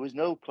 there was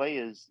no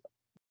players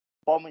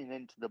bombing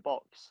into the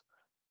box.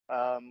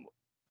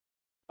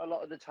 A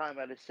lot of the time,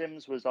 Ellis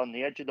Sims was on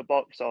the edge of the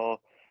box or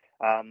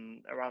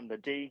around the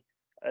D,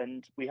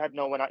 and we had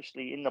no one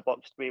actually in the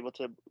box to be able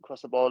to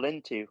cross the ball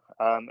into.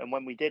 And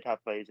when we did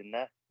have players in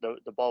there,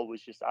 the ball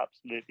was just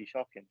absolutely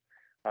shocking.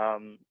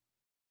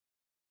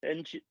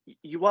 And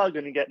you are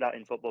going to get that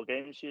in football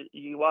games.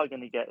 You are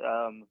going to get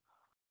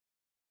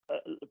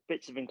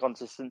bits of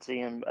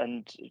inconsistency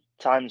and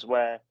times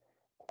where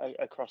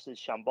a cross is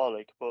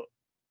shambolic. But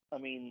I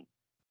mean,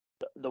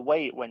 the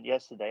way it went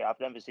yesterday, I've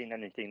never seen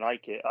anything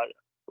like it.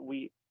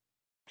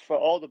 For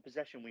all the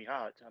possession we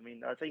had, I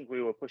mean, I think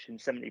we were pushing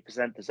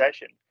 70%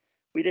 possession.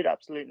 We did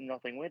absolutely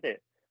nothing with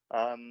it.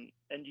 And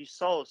you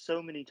saw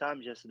so many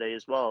times yesterday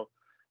as well,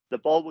 the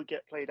ball would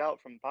get played out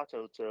from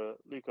Pato to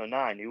Luke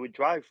O'Nien, who would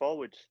drive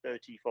forward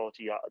 30,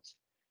 40 yards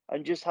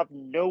and just have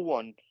no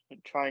one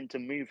trying to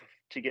move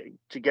to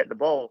get the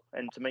ball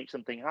and to make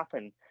something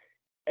happen.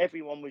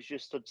 Everyone was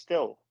just stood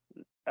still.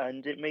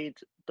 And it made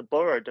the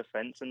Borough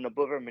defence and the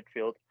Borough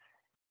midfield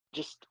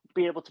just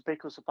be able to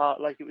pick us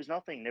apart like it was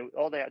nothing.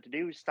 All they had to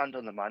do was stand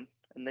on the man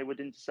and they would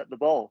intercept the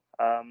ball.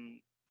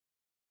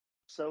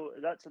 So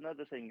that's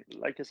another thing.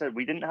 Like I said,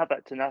 we didn't have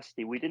that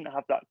tenacity. We didn't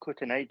have that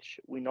cutting edge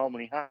we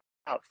normally have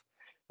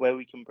where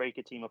we can break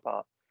a team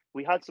apart.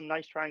 We had some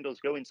nice triangles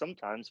going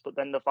sometimes, but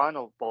then the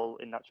final ball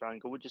in that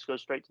triangle would just go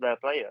straight to their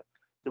player.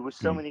 There were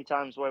so many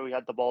times where we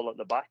had the ball at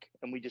the back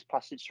and we just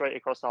passed it straight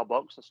across our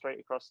box or straight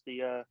across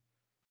the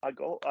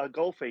our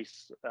goal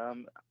face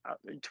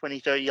 20,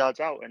 30 yards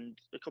out, and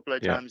a couple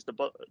of times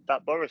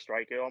that Borough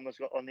striker almost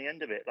got on the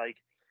end of it. Like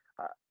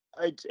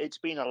it's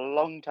been a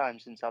long time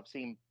since I've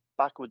seen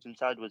backwards and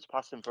sideways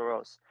passing for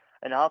us,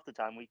 and half the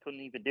time we couldn't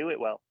even do it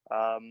well.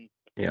 I'm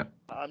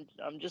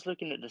just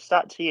looking at the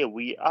stats here.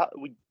 We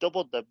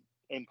doubled the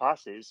in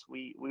passes.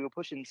 We were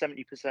pushing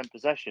 70%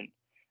 possession,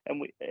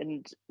 and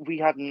we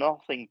had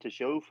nothing to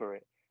show for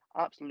it.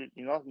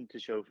 Absolutely nothing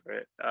to show for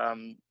it.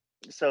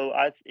 So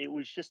it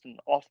was just an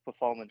off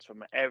performance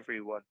from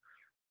everyone.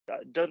 I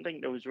don't think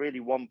there was really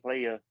one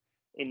player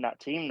in that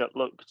team that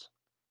looked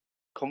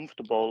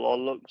comfortable or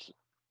looked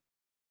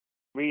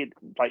really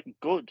like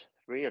good.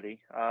 Really,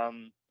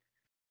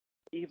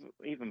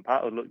 even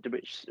Pato looked a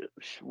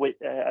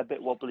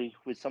bit wobbly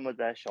with some of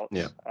their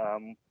shots,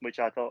 which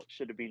I thought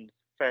should have been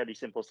fairly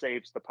simple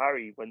saves. The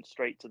parry went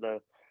straight to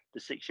the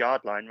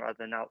 6-yard line rather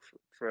than out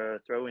for a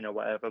throw-in or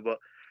whatever. But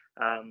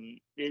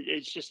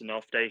it's just an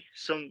off day.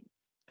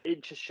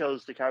 It just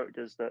shows the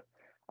characters that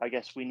I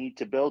guess we need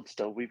to build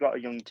still. We've got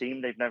a young team.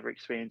 They've never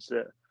experienced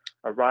a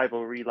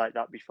rivalry like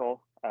that before.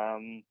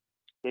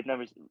 They've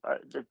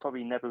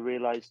probably never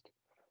realised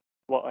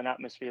what an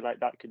atmosphere like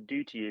that could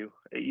do to you.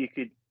 You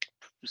could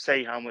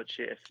say how much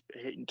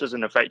it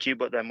doesn't affect you,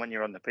 but then when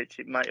you're on the pitch,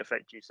 it might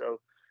affect you.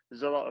 So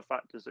there's a lot of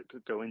factors that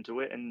could go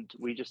into it, and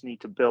we just need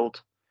to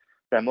build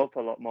them up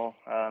a lot more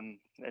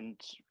and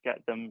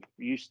get them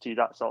used to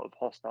that sort of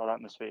hostile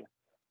atmosphere.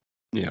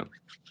 Yeah.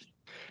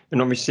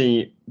 And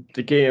obviously,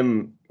 the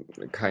game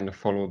kind of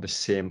followed the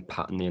same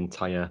pattern the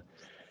entire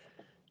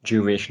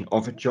duration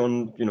of it,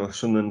 John.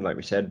 Sunderland, like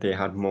we said, they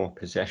had more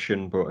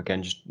possession, but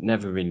again, just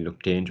never really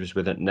looked dangerous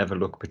with it, never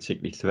looked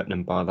particularly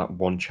threatening, bar that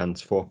one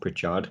chance for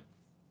Pritchard.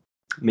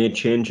 Made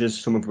changes,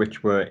 some of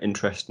which were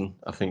interesting,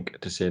 I think,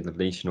 to say the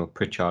least.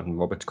 Pritchard and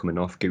Roberts coming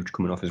off, Gooch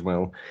coming off as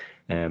well.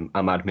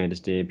 Ahmad made his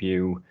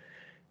debut.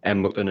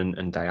 Embleton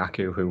and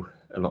Diaku, who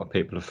a lot of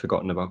people have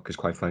forgotten about because,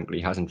 quite frankly,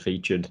 he hasn't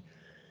featured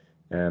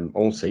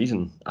all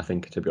season, I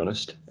think, to be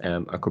honest.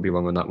 I could be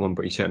wrong on that one,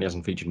 but he certainly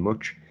hasn't featured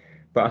much.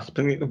 But I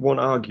think the one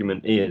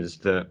argument is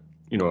that,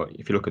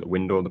 if you look at the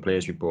window, the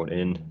players we brought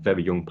in,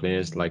 very young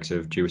players, likes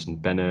of Jewison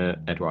Bennett,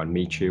 Edouard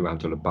Michu,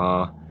 Abdullah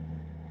Bar,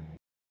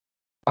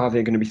 are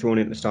they going to be thrown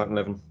into the starting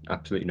 11?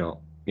 Absolutely not.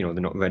 They're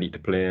not ready to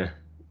play,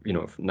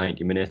 for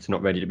 90 minutes,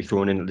 not ready to be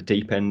thrown into the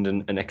deep end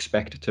and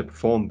expected to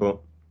perform. But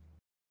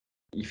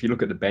if you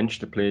look at the bench,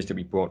 the players that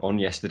we brought on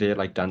yesterday,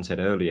 like Dan said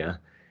earlier,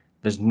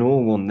 there's no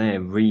one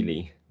there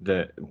really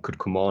that could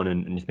come on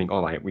and you think,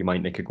 all right, we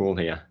might make a goal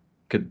here.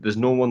 There's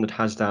no one that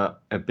has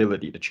that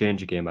ability to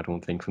change a game, I don't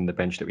think, from the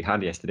bench that we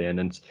had yesterday.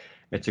 And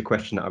it's a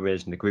question that I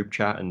raised in the group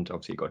chat, and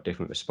obviously got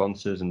different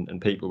responses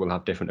and people will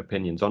have different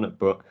opinions on it.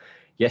 But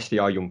yes, they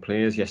are young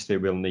players. Yes, they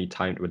will need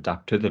time to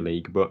adapt to the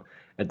league. But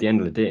at the end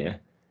of the day,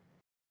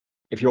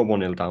 if you're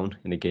 1-0 down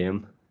in a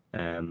game,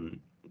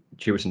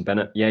 Jewison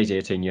Bennett, yeah, he's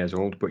 18 years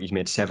old, but he's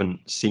made 7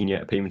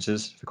 senior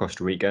appearances for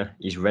Costa Rica.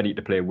 He's ready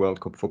to play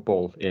World Cup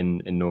football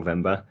in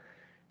November.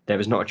 There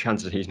is not a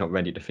chance that he's not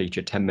ready to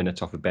feature 10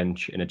 minutes off a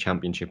bench in a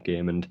championship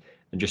game and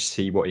just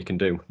see what he can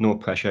do. No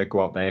pressure,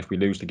 go out there. If we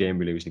lose the game,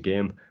 we lose the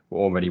game. We're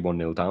already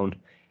 1-0 down.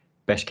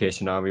 Best case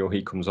scenario,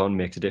 he comes on,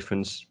 makes a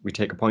difference. We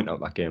take a point out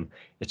of that game.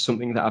 It's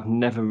something that I've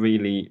never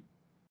really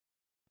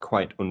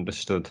quite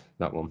understood,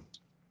 that one.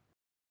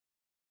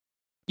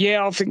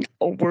 Yeah, I think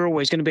we're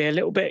always going to be a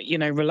little bit,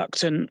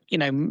 reluctant.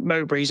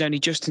 Mowbray's only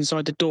just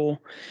inside the door,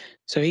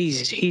 so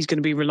he's going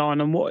to be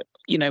relying on what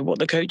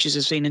the coaches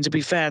have seen. And to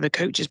be fair, the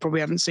coaches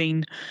probably haven't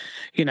seen,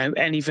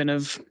 anything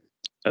of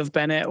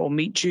Bennett or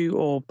Michu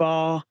or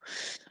Bar.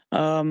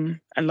 And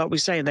like we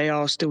say, they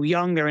are still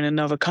young. They're in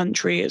another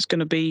country. It's going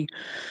to be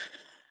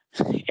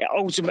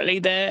ultimately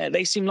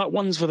they seem like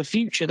ones for the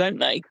future, don't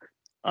they?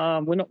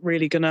 We're not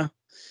really going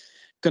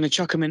to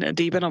chuck them in a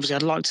deep end. Obviously,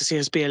 I'd like to see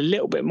us be a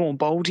little bit more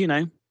bold.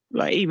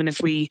 Like even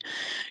if we,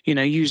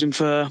 use them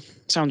for,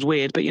 sounds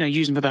weird, but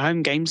use them for the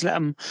home games, let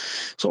them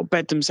sort of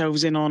bed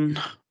themselves in on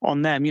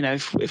them.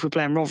 If we're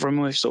playing Rotherham,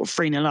 we're sort of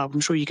 3-0 up. I'm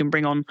sure you can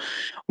bring on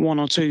 1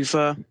 or 2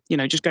 for,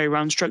 just go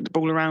around, stroke the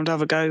ball around,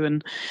 have a go,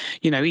 and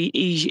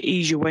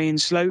ease your way in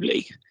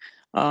slowly.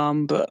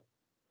 But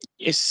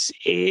it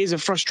is a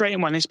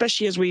frustrating one,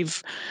 especially as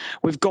we've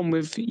gone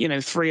with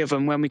 3 of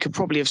them when we could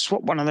probably have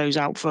swapped one of those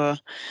out for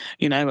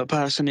a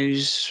person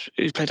who's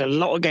played a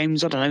lot of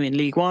games, I don't know, in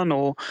League One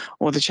or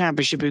the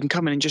Championship, who can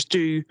come in and just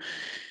do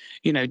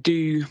a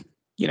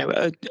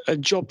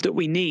job that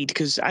we need.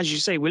 Because as you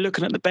say, we're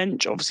looking at the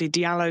bench. Obviously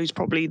Diallo's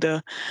probably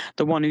the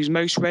one who's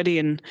most ready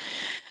and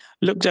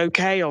looked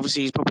okay.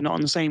 Obviously he's probably not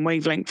on the same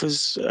wavelength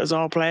as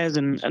our players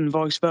and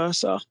vice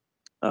versa.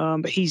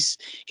 But he's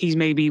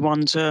maybe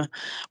one to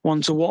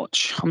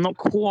watch. I'm not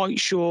quite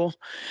sure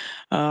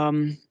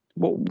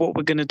what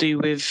we're going to do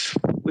with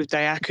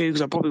Diaku,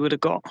 because I probably would have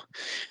got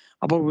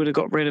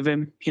rid of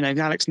him.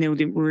 Alex Neil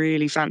didn't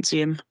really fancy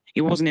him.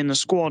 He wasn't in the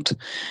squad,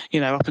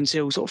 up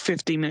until sort of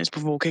 15 minutes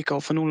before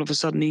kickoff, and all of a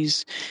sudden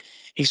he's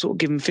sort of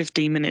given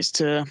 15 minutes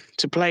to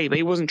play, but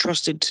he wasn't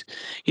trusted,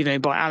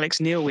 by Alex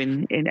Neil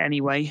in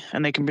any way.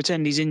 And they can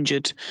pretend he's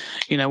injured,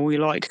 all you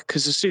like,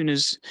 because as soon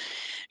as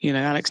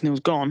Alex Neil's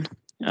gone,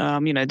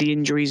 the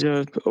injuries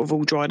have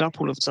all dried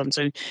up all of a sudden.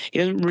 So he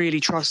doesn't really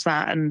trust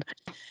that. And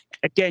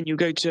again, you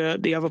go to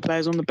the other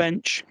players on the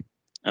bench.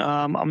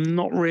 I'm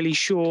not really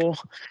sure,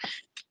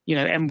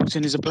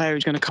 Embleton is a player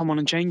who's going to come on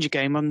and change a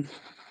game. I'm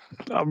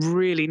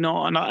really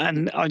not,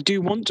 and I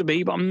do want to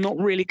be, but I'm not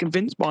really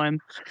convinced by him.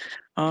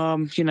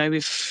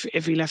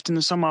 If he left in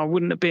the summer, I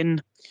wouldn't have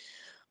been,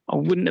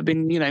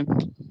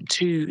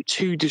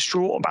 too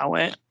distraught about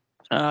it.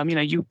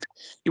 You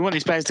want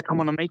these players to come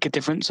on and make a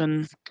difference,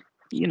 and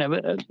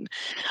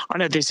I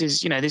know this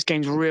is, this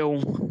game's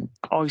real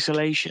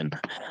isolation,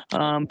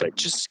 but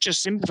just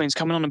simple things,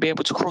 coming on and be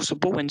able to cross a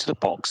ball into the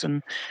box.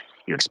 And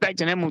you're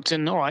expecting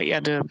Embleton, all right, he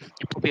had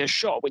probably a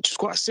shot, which was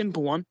quite a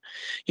simple one,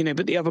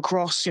 but the other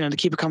cross, the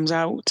keeper comes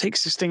out,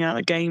 takes this thing out of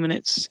the game, and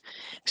it's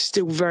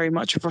still very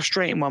much a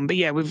frustrating one. But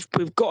yeah, we've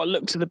got to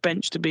look to the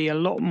bench to be a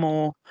lot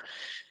more,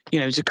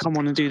 to come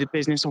on and do the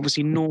business.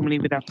 Obviously, normally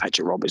we'd have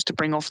Patrick Roberts to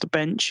bring off the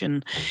bench,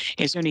 and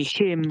it's only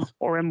him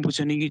or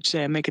Embleton who you'd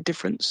say make a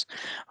difference.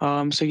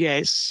 So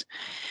yeah,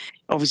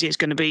 Obviously, it's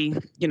going to be,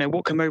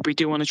 what can Mowbray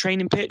do on a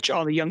training pitch?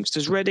 Are the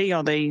youngsters ready?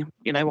 Are they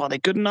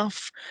good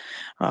enough?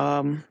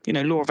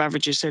 Law of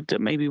averages said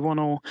that maybe one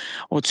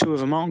or two of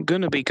them aren't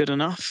going to be good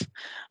enough.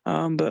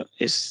 But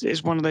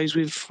it's one of those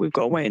we've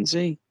got to wait and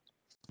see.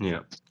 Yeah,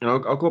 and I'll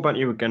go back to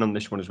you again on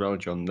this one as well,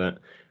 John. That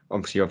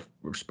obviously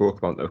we've spoke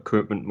about the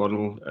recruitment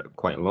model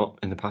quite a lot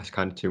in the past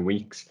kind of 2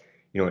 weeks.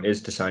 It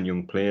is to sign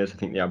young players. I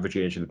think the average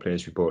age of the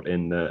players we brought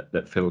in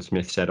that Phil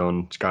Smith said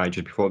on Sky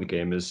just before the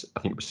game is,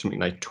 I think it was something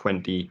like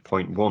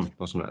 20.1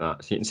 or something like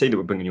that. So you can see that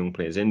we're bringing young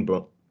players in,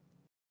 but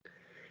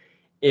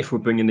if we're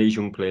bringing these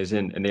young players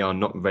in and they are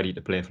not ready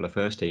to play for the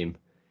first team,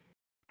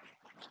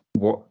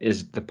 what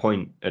is the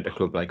point at a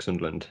club like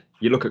Sunderland?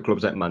 You look at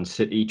clubs like Man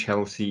City,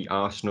 Chelsea,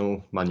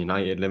 Arsenal, Man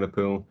United,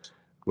 Liverpool,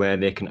 where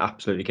they can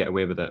absolutely get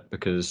away with it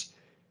because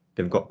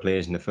they've got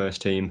players in the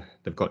first team,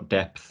 they've got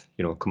depth,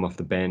 come off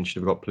the bench,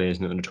 they've got players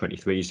in the under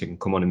 23s that can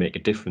come on and make a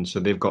difference.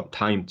 So they've got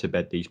time to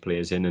bed these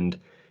players in, and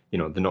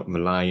they're not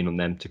relying on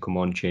them to come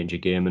on, change a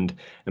game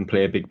and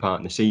play a big part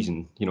in the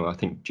season. I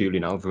think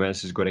Julian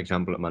Alvarez is a good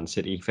example at Man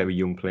City, very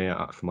young player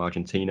from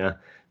Argentina.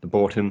 They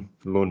bought him,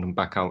 loaned him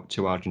back out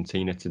to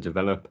Argentina to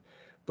develop.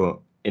 But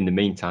in the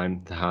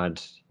meantime, they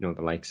had, the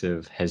likes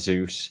of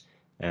Jesus.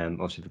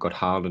 Obviously, they've got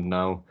Haaland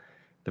now.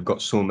 They've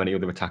got so many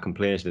other attacking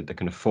players that they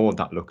can afford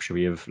that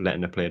luxury of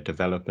letting a player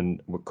develop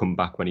and come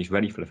back when he's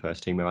ready for the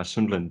first team, whereas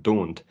Sunderland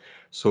don't.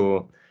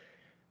 So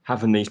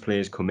having these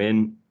players come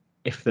in,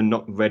 if they're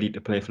not ready to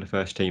play for the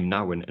first team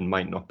now and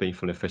might not be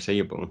for the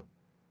foreseeable,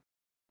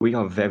 we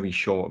are very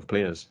short of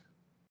players.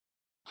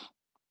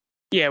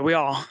 Yeah, we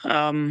are.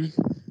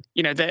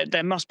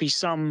 There must be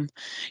some,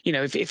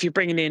 if you're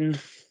bringing in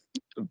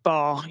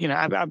Bar,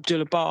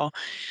 Abdullah Bar,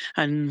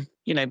 and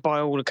by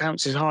all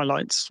accounts his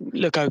highlights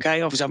look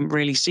okay. Obviously I haven't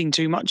really seen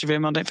too much of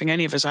him. I don't think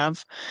any of us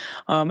have.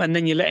 And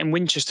then you're letting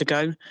Winchester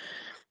go.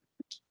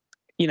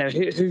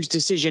 Whose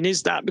decision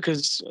is that?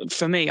 Because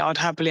for me, I'd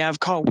happily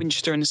have Carl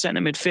Winchester in the centre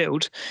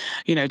midfield,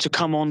 to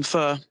come on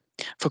for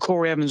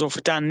Corey Evans or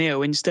for Dan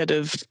Neil instead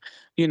of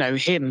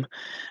him.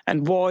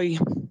 And why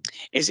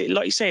is it,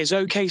 like you say, it's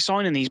okay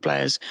signing these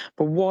players,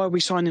 but why are we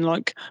signing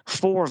like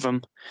 4 of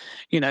them?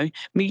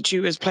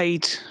 Michu has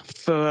played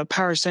for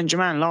Paris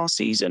Saint-Germain last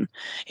season.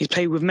 He's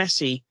played with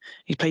Messi.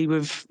 He's played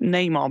with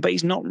Neymar, but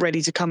he's not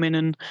ready to come in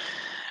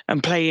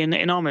and play in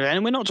Armada.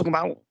 And we're not talking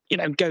about,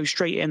 go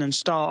straight in and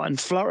start and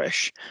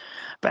flourish,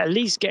 but at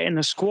least get in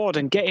the squad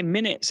and get him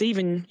minutes.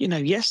 Even,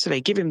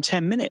 yesterday, give him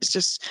 10 minutes.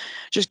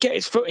 Just get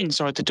his foot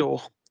inside the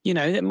door.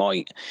 It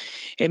might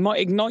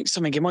ignite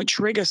something. It might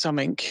trigger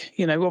something.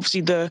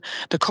 Obviously the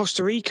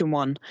Costa Rican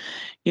one,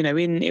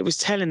 it was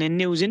telling in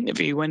Neil's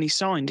interview when he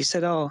signed, he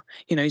said,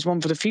 he's one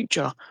for the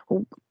future.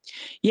 Well,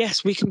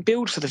 yes, we can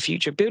build for the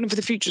future. Building for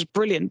the future is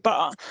brilliant,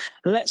 but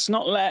let's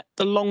not let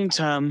the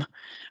long-term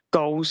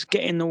goals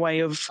get in the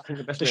way of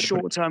the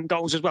short-term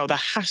goals as well. There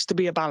has to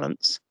be a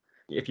balance.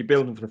 If you're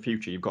building for the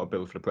future, you've got to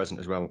build for the present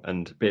as well.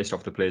 And based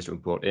off the players that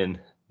we've brought in,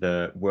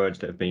 the words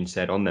that have been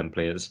said on them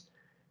players,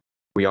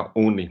 we are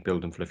only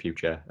building for the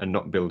future and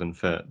not building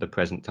for the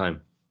present time.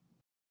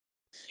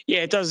 Yeah,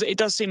 it does. It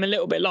does seem a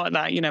little bit like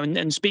that,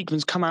 and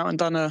Speakman's come out and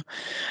done a,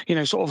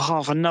 sort of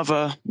half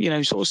another,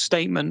 sort of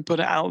statement, put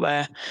it out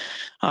there,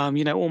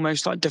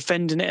 almost like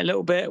defending it a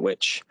little bit,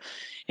 which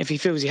if he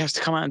feels he has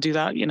to come out and do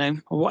that,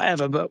 or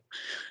whatever. But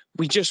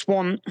we just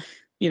want,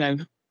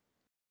 the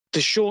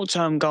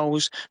short-term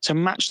goals to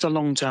match the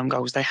long-term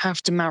goals. They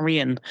have to marry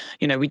in.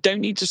 We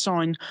don't need to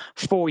sign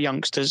 4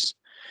 youngsters.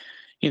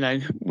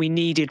 We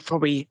needed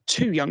probably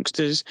 2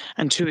 youngsters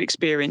and 2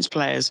 experienced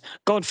players.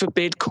 God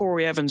forbid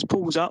Corey Evans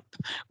pulls up,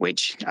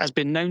 which has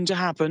been known to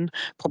happen,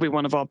 probably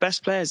one of our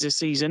best players this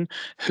season.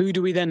 Who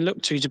do we then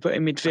look to put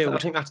in midfield? I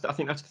think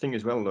that's the thing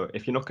as well, though.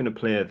 If you're not going to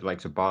play the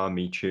likes of Bar,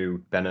 Michu,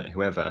 Bennett,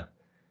 whoever,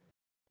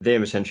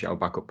 they're essentially our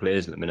backup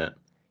players at the minute.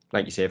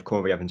 Like you say, if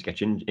Corey Evans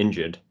gets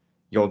injured,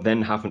 you're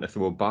then having to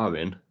throw Bar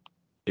in,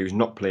 who's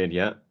not played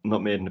yet,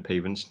 not made an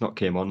appearance, not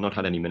came on, not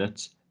had any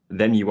minutes.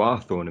 Then you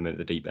are throwing him at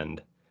the deep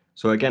end.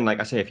 So again, like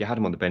I say, if you had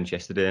him on the bench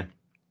yesterday,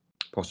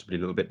 possibly a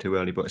little bit too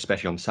early, but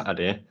especially on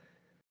Saturday,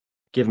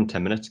 give him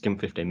 10 minutes, give him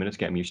 15 minutes,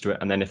 get him used to it.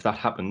 And then if that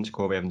happens,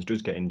 Corey Evans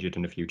does get injured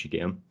in a future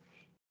game,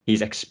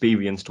 he's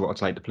experienced what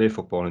it's like to play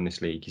football in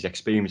this league. He's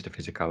experienced the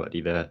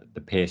physicality,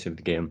 the pace of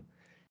the game.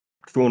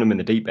 Throwing him in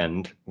the deep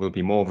end will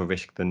be more of a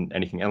risk than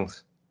anything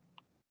else.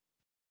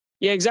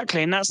 Yeah,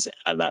 exactly, and that's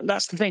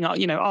the thing.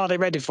 Are they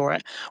ready for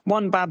it?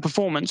 One bad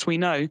performance, we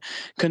know,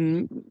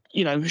 can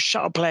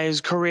shut a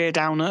player's career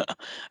down at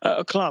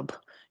a club.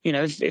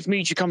 If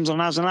Michu comes on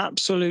as an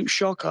absolute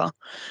shocker,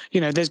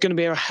 there's going to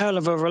be a hell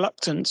of a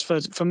reluctance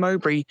for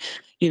Mowbray,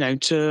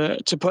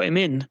 to put him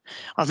in.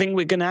 I think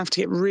we're going to have to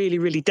get really,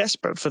 really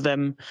desperate for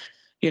them,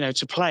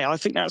 to play. I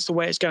think that's the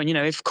way it's going.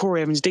 If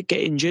Corey Evans did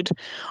get injured,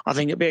 I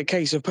think it'd be a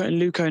case of putting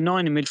Luke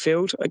O'Nien in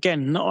midfield.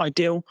 Again, not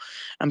ideal,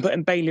 and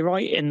putting Bailey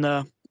Wright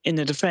in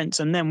the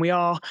defence. And then we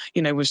are,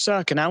 with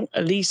Sirkin out,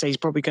 Elise is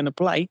probably going to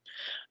play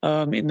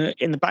in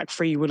the back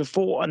 3, you would have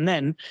thought. And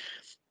then,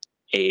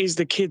 it is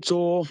the kids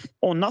or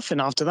nothing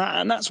after that,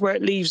 and that's where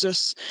it leaves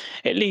us.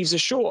 It leaves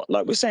us short.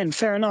 Like we're saying,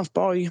 fair enough.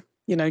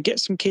 Get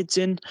some kids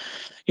in.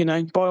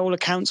 By all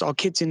accounts, our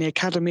kids in the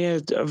academy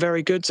are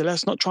very good. So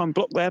let's not try and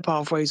block their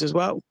pathways as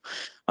well.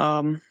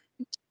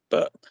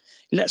 But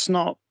let's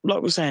not,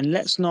 like we're saying,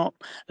 let's not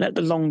let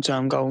the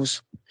long-term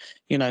goals,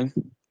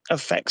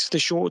 affect the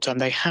short term.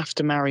 They have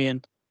to marry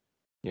in.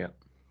 Yeah.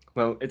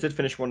 Well, it did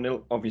finish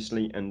 1-0,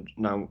 obviously, and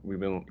now we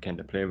will get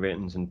into player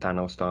ratings. And Dan,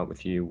 I'll start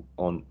with you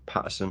on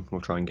Patterson.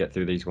 We'll try and get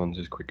through these ones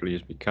as quickly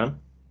as we can.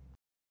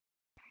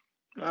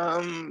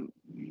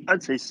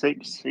 I'd say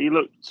 6.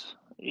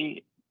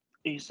 He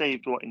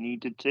saved what he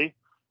needed to.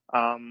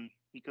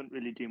 He couldn't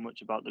really do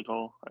much about the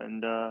goal,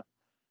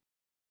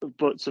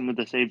 but some of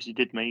the saves he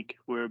did make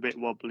were a bit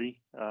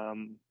wobbly,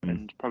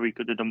 and probably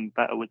could have done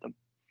better with them.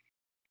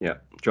 Yeah,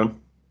 John.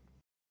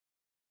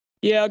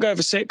 Yeah, I'll go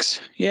for 6.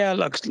 Yeah,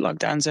 like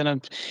Dan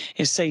said,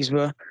 his saves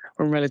were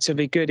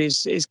relatively good.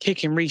 His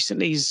kicking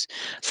recently is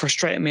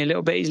frustrating me a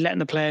little bit. He's letting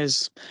the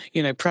players,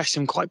 press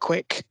him quite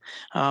quick.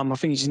 I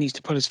think he just needs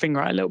to pull his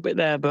finger out a little bit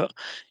there. But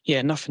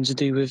yeah, nothing to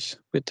do with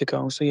the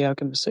goal. So yeah, I'll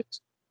give him a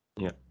 6.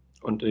 Yeah.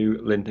 On to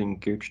Lyndon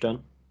Gooch,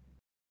 Dan.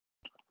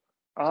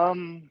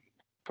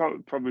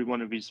 Probably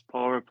one of his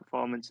poorer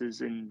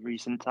performances in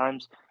recent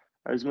times.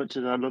 As much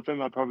as I love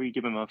him, I'd probably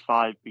give him a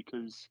 5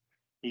 because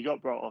he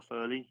got brought off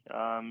early.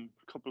 A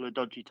couple of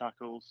dodgy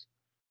tackles,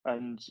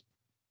 and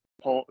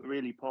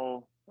really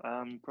poor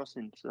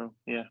crossing. So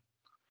yeah.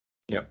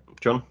 Yeah,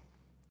 John.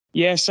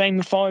 Yeah,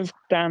 same 5.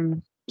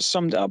 Dan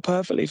summed it up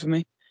perfectly for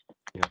me.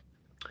 Yeah.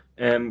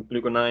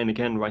 Luke 9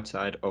 again, right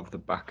side of the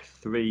back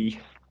 3.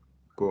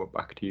 Go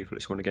back to you for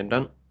this one again,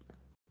 Dan.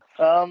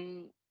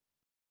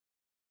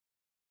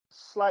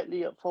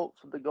 Slightly at fault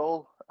for the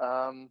goal,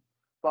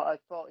 but I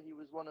thought he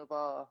was one of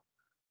our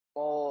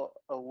more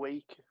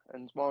awake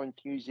and more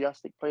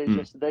enthusiastic players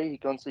yesterday. He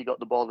constantly got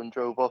the ball and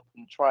drove up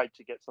and tried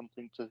to get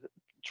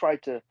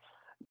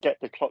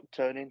the clock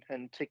turning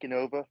and ticking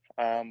over.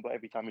 But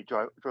every time he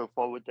drove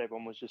forward,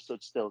 everyone was just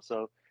stood still.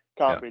 So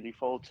can't really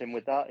fault him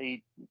with that.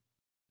 A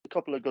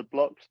couple of good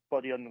blocks,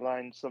 body on the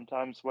line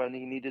sometimes when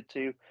he needed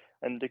to,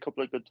 and a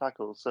couple of good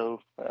tackles.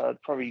 So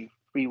probably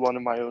be one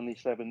of my only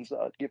 7s that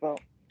I'd give out.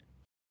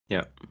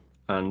 Yeah.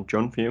 And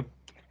John, for you?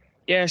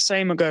 Yeah,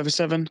 same. I'll go for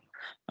 7.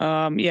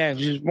 Yeah,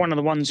 he was one of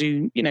the ones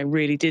who,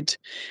 really did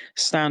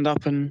stand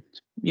up and,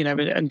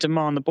 and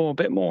demand the ball a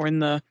bit more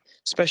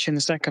especially in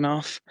the second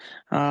half.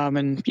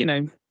 And,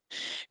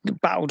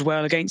 battled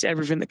well against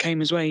everything that came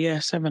his way. Yeah,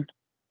 7.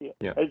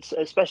 Yeah. It's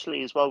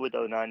especially as well with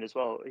 09 as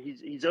well.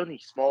 He's only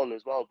small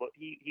as well, but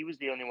he was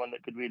the only one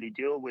that could really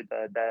deal with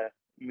their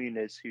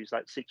Muniz, who's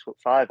like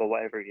 6'5" or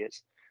whatever he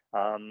is.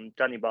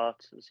 Danny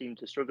Bart seemed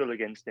to struggle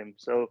against him.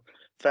 So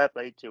fair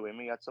play to him.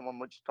 He had someone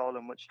much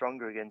taller, much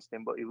stronger against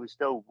him, but he was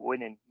still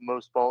winning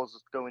most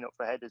balls, going up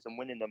for headers and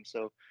winning them.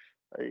 So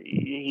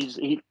he's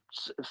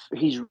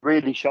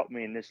really shocked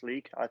me in this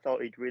league. I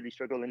thought he'd really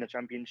struggle in the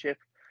championship,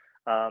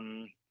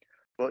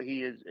 but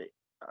he is.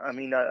 I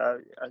mean, I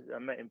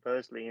met him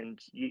personally, and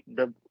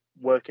the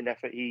work and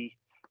effort he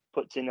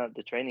puts in at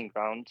the training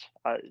ground,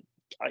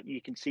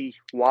 you can see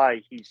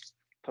why he's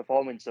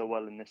performing so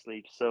well in this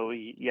league. So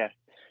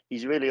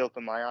he's really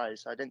opened my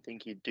eyes. I didn't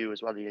think he'd do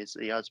as well as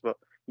he has, but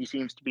he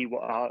seems to be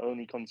our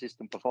only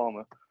consistent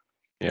performer.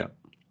 Yeah,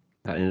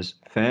 that is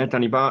fair.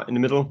 Danny Bart in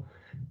the middle.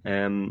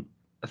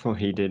 I thought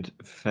he did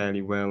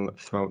fairly well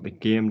throughout the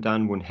game.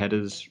 Dan won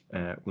headers,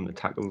 won the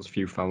tackles,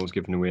 few fouls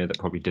given away that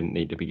probably didn't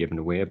need to be given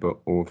away. But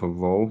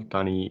overall,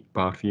 Danny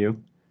Bart for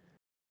you?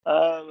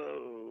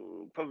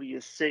 Probably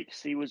a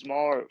 6. He was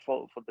more at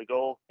fault for the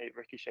goal. It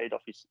ricocheted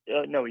off his.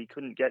 No, he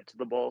couldn't get to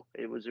the ball.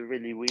 It was a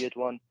really weird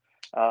one.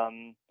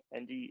 And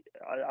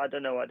I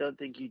don't know. I don't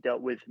think he dealt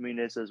with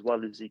Muniz as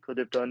well as he could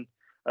have done.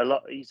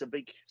 He's a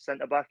big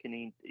centre back,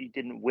 and he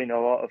didn't win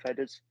a lot of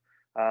headers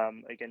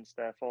against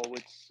their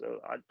forwards.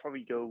 So I'd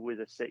probably go with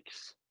a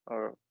 6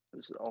 or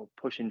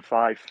pushing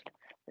 5.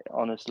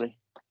 Honestly.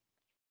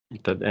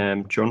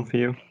 John, for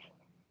you?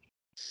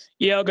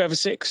 Yeah, I'll go for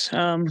 6.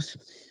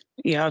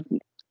 Yeah,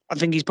 I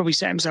think he's probably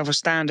set himself a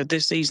standard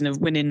this season of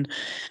winning,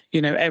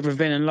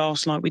 everything. And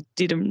last night we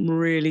didn't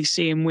really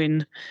see him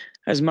win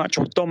as much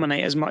or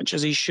dominate as much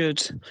as he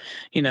should,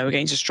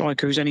 against a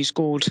striker who's only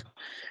scored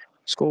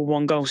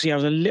 1 goal. So yeah, I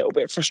was a little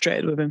bit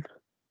frustrated with him.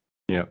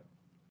 Yeah.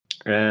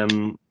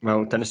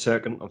 Well, Dennis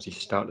Cirkin obviously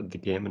started the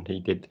game, and he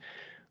did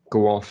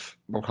go off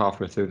about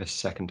halfway through the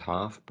second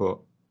half, but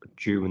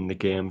during the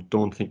game,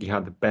 don't think he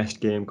had the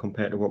best game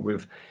compared to what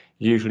we've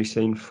usually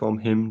seen from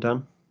him,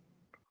 Dan.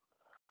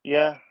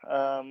 Yeah,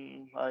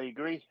 I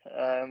agree.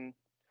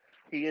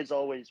 He is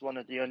always one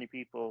of the only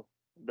people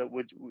that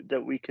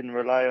we can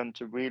rely on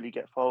to really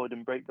get forward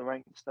and break the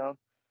ranks down.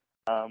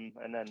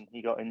 And then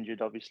he got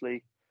injured,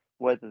 obviously.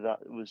 Whether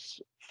that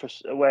was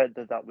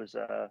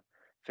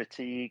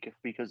fatigue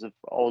because of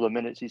all the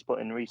minutes he's put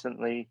in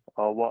recently,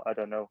 or what, I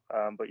don't know.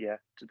 But yeah,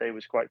 today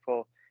was quite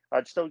poor.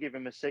 I'd still give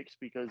him a 6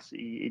 because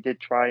he did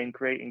try and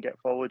create and get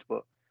forward,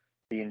 but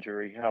the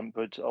injury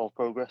hampered all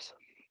progress.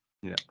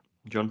 Yeah,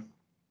 John.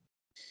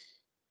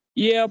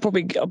 Yeah, I'll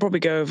probably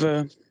go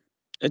over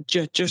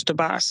just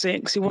about a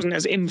 6. He wasn't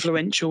as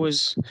influential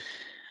as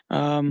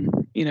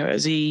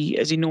as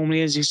he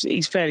normally is.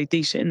 He's fairly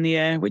decent in the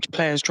air, which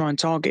players try and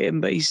target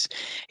him, but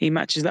he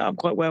matches that up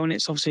quite well. And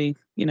it's obviously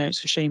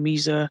it's a shame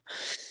he's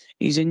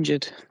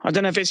injured. I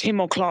don't know if it's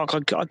him or Clark.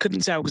 I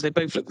couldn't tell because they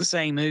both look the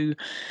same. Who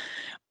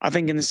I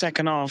think in the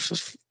second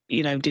half,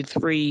 did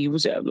 3,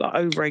 was it like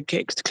overhead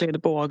kicks to clear the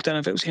ball? I don't know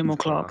if it was him or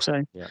Clark.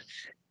 So yeah.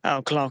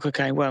 Oh, Clark.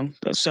 Okay, well,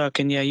 that's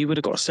Sirkin. Yeah, you would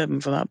have got a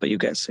 7 for that, but you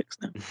get 6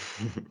 now.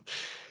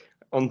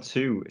 On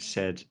to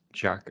said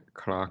Jack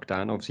Clark,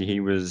 Dan. Obviously, he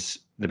was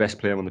the best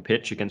player on the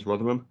pitch against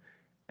Rotherham.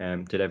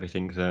 Did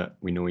everything that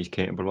we know he's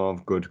capable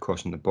of. Good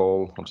crossing the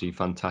ball. Obviously,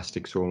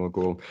 fantastic solo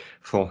goal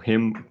for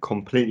him.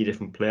 Completely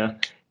different player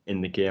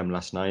in the game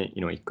last night.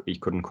 He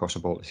couldn't cross a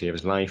ball to save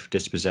his life.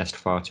 Dispossessed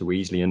far too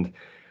easily. And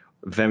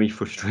very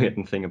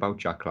frustrating thing about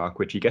Jack Clark,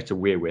 which he gets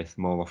away with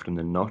more often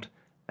than not.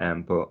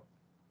 But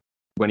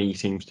when he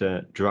seems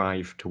to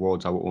drive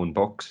towards our own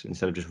box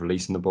instead of just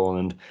releasing the ball.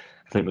 And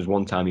I think it was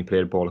one time he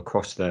played a ball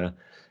across the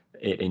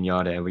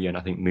in-yard area, and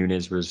I think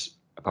Muniz was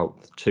about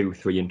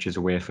 2-3 inches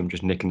away from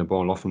just nicking the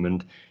ball off him,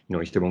 and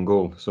he's still on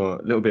goal. So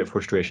a little bit of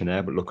frustration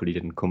there, but luckily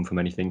didn't come from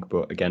anything.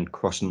 But again,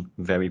 crossing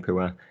very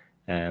poor.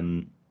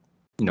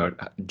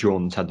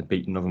 Jones had the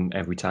beating of him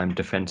every time,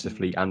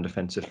 defensively and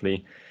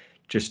offensively.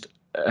 Just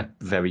a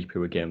very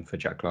poor game for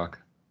Jack Clark.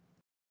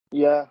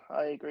 Yeah,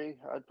 I agree.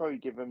 I'd probably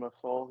give him a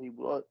 4.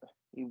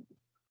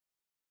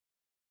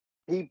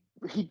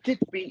 He did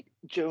beat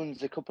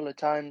Jones a couple of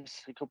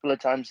times. A couple of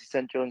times he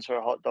sent Jones for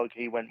a hot dog.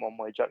 He went one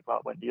way, Jack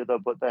Clark went the other.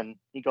 But then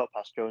he got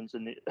past Jones,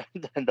 and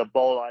then the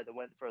ball either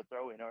went for a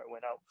throw-in or it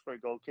went out for a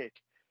goal kick.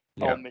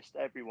 Yeah. Or missed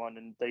everyone,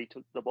 and they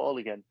took the ball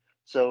again.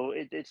 So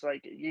it's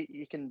like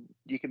you can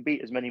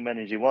beat as many men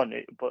as you want,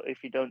 but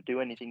if you don't do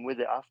anything with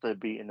it after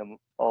beating them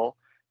all,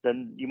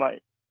 then you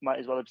might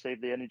as well have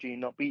saved the energy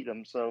and not beat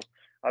them. So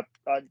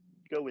I'd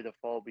go with a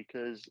 4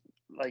 because,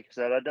 like I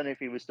said, I don't know if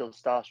he was still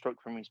starstruck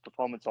from his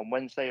performance on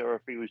Wednesday or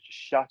if he was just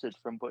shattered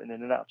from putting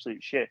in an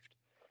absolute shift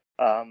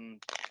from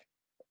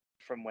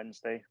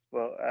Wednesday.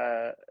 But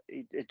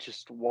it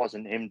just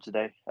wasn't him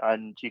today,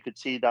 and you could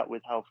see that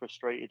with how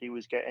frustrated he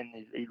was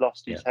getting. He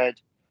lost his head,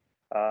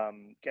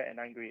 getting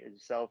angry at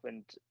himself,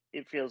 and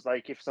it feels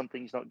like if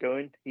something's not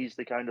going, he's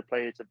the kind of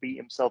player to beat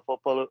himself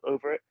up all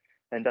over it.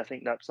 And I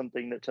think that's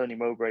something that Tony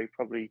Mowbray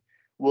probably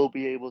will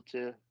be able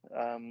to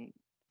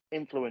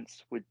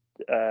influence with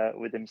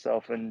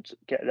himself and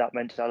get that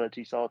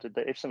mentality sorted,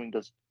 that if something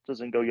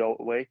doesn't go your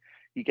way,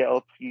 you get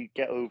up, you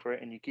get over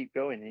it, and you keep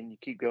going,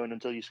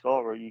 until you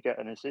score or you get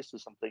an assist or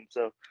something.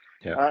 So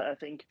I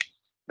think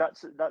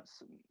that's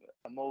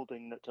a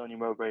moulding that Tony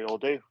Mowbray will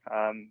do,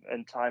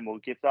 and time will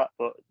give that.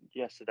 But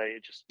yesterday,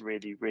 it just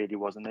really, really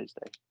wasn't his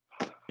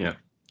day. Yeah,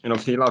 and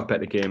obviously he'll have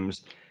better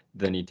games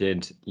than he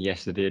did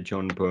yesterday,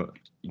 John. But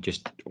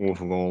just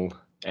overall,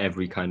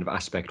 every kind of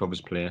aspect of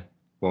his play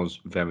was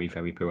very,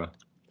 very poor.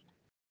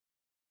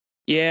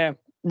 Yeah,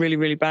 really,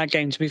 really bad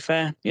game. To be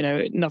fair,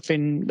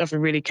 nothing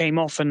really came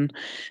off, and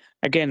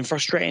again,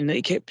 frustrating that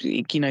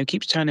he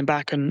keeps turning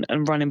back and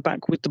running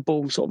back with the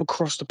ball sort of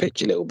across the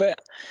pitch a little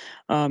bit.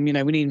 We need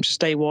him to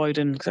stay wide,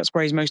 and that's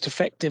where he's most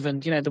effective.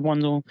 And the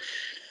one or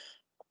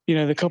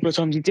the couple of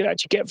times he did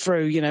actually get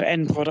through,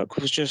 end product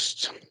was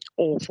just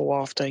awful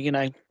after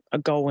a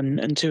goal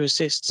and 2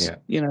 assists.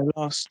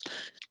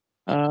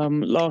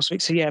 Last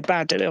week. So yeah,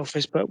 bad day at the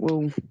office, but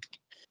we'll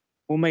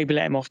maybe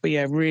let him off. But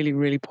yeah, really,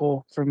 really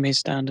poor from his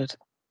standard.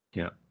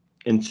 Yeah.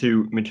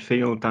 Into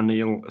midfield,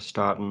 Daniel,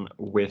 starting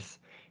with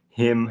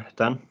him,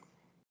 Dan.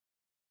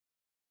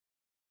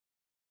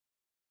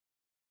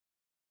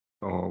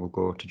 Or we'll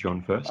go to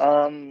John first.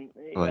 I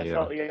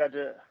thought he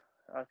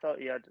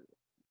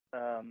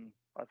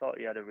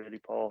had a really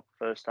poor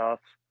first half.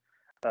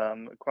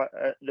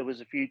 There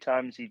was a few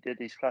times he did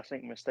his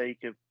classic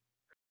mistake of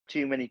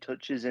too many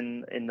touches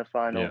in the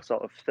final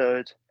sort of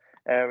third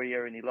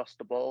area, and he lost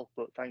the ball.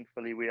 But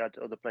thankfully, we had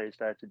other players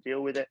there to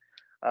deal with it.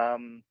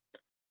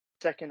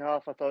 Second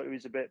half, I thought he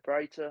was a bit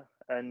brighter,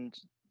 and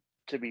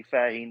to be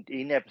fair,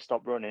 he never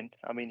stopped running.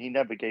 I mean, he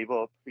never gave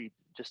up.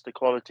 Just the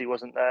quality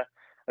wasn't there.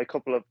 A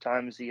couple of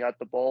times he had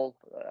the ball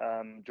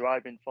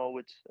driving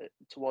forward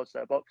towards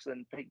their box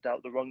and picked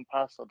out the wrong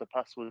pass, or the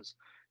pass was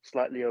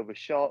slightly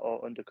overshot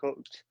or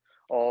undercooked,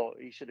 or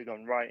he should have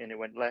gone right and it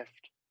went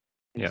left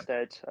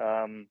instead.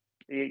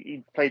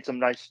 He played some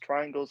nice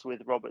triangles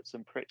with Roberts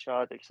and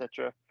Pritchard,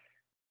 etc.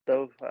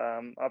 Though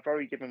I've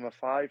already given him a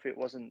 5. It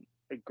wasn't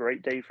a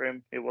great day for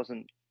him. It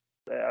wasn't.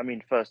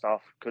 First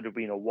half could have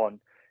been a 1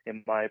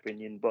 in my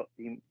opinion, but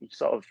he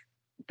sort of,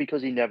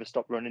 because he never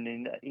stopped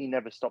running, he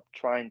never stopped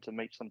trying to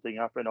make something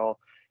happen, or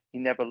he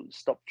never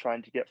stopped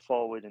trying to get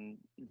forward and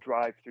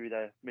drive through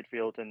their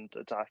midfield and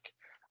attack.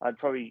 I'd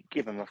probably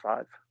give him a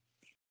 5.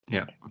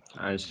 Yeah,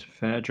 as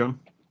fair, John.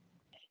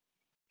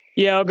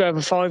 Yeah, I'll go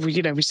over 5.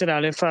 We said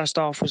earlier, first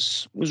half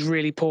was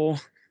really poor.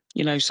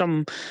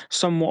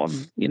 Somewhat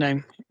of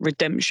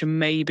redemption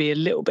maybe a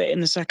little bit in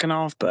the second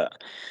half,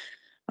 but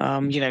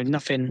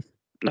nothing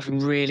nothing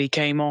really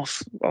came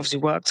off. Obviously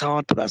worked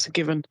hard, but that's a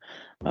given.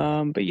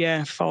 But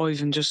yeah,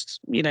 5 and just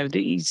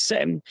needs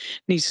to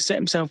set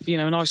himself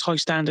a nice high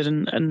standard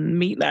and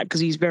meet that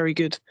because he's very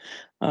good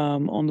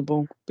on the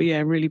ball. But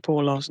yeah, really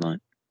poor last night.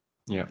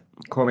 Yeah,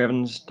 Corey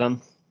Evans,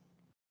 Dan.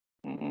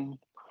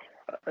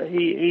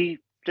 He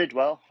did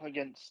well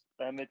against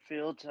their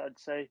midfield, I'd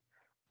say.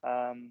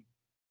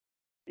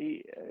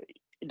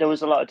 There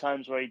was a lot of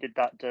times where he did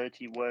that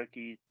dirty work.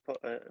 He put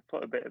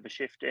a bit of a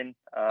shift in.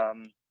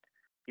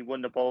 He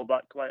won the ball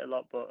back quite a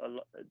lot, but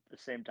at the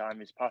same time,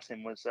 his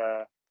passing was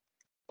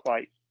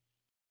quite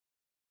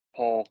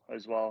poor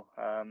as well,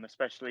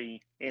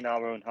 especially in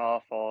our own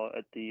half or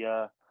at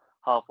the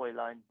halfway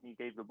line. He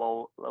gave the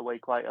ball away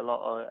quite a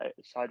lot, or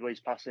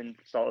sideways passing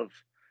sort of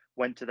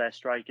went to their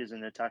strikers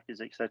and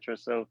attackers, etc.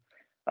 So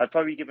I'd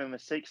probably give him a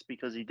 6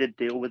 because he did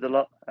deal with a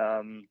lot.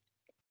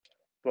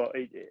 But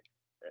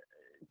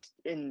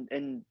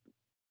in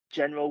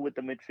general with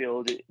the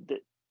midfield,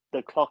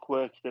 the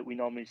clockwork that we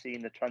normally see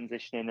in the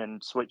transitioning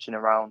and switching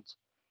around,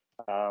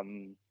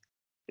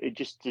 it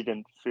just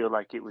didn't feel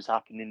like it was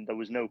happening. There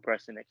was no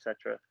pressing,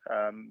 etc.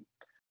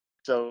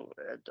 So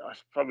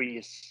probably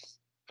a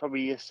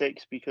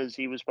 6 because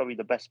he was probably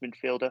the best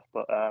midfielder,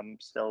 but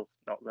still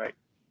not great.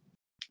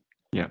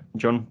 Yeah,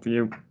 John, for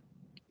you.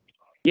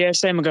 Yeah,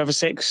 same. I go for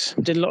 6.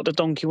 Did a lot of the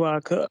donkey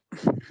work that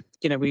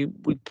we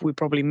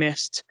probably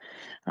missed.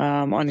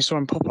 I only saw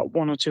him pop up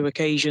 1 or 2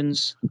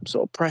 occasions,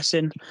 sort of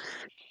pressing.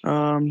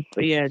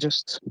 But yeah,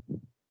 just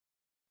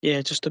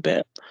a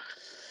bit.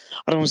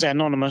 I don't want to say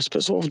anonymous,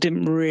 but sort of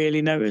didn't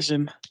really notice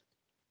him.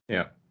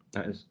 Yeah,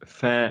 that is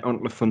fair. On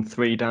to the front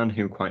 3, Dan,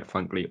 who quite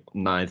frankly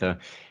neither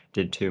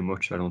did too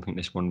much. I don't think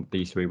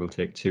these 3 will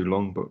take too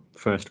long. But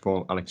first of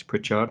all, Alex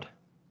Pritchard.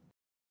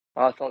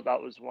 I thought that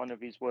was one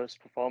of his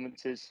worst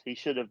performances. He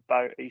should have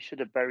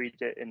buried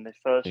it in the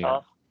first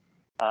half.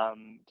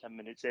 10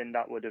 minutes in,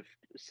 that would have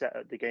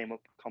set the game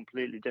up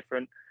completely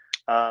different.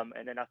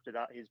 And then after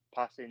that, his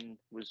passing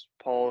was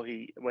poor.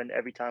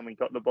 Every time he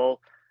got the ball,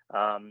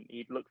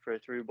 he'd look for a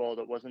through ball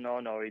that wasn't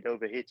on, or he'd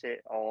overhit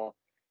it, or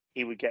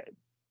he would get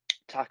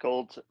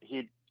tackled.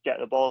 He'd get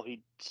the ball,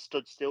 he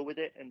stood still with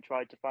it and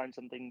tried to find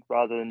something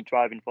rather than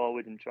driving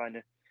forward and trying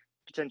to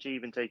potentially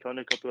even take on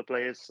a couple of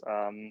players.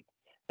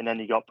 And then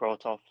he got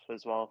brought off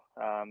as well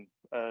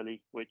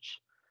early,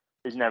 which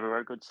is never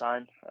a good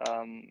sign.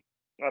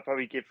 I'd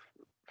probably give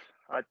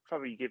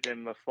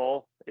him a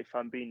 4 if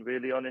I'm being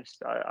really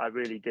honest. I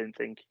really didn't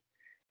think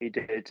he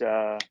did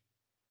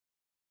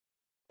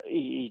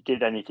he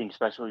did anything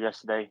special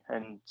yesterday,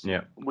 and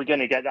we're going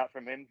to get that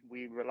from him.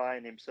 We rely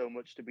on him so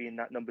much to be in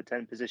that number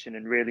 10 position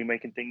and really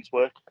making things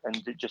work,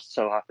 and it just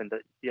so happened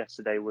that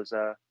yesterday was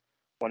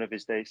one of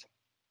his days.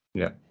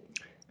 Yeah.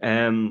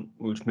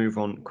 We'll just move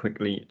on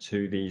quickly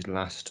to these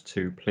last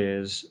 2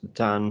 players.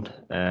 Dan,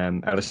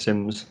 Ellis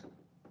Sims.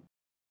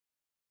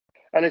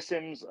 Ellis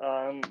Sims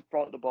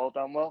brought the ball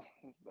down well,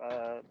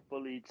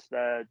 bullied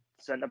their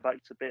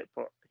centre-backs a bit,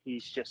 but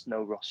he's just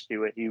no Ross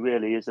Stewart. He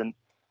really isn't.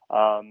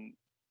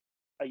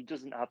 He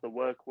doesn't have the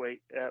work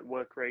rate.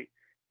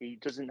 He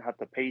doesn't have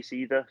the pace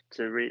either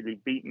to really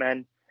beat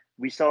men.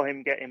 We saw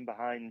him get in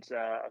behind,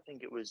 I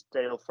think it was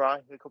Dale Fry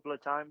a couple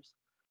of times.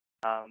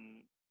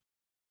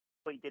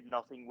 But he did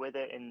nothing with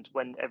it. And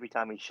every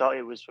time he shot,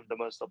 it was from the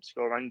most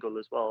obscure angle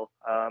as well.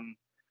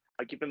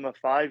 I give him a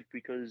 5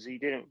 because he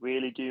didn't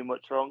really do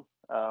much wrong,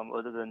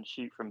 other than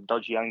shoot from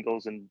dodgy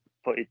angles and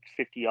put it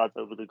 50 yards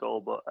over the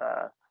goal. But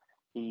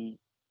he's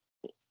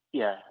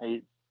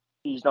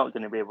not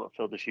going to be able to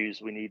fill the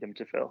shoes we need him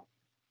to fill.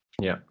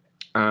 Yeah.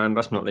 And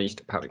last but not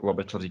least, Patrick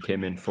Roberts obviously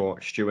came in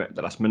for Stewart at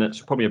the last minute.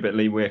 So probably a bit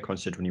leeway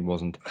considering he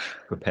wasn't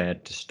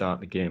prepared to start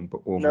the game.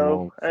 But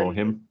overall, for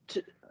him.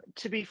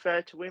 To be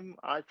fair to him,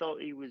 I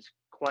thought he was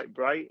quite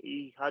bright.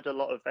 He had a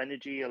lot of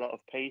energy, a lot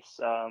of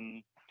pace.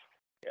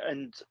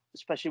 And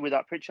especially with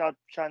that Pritchard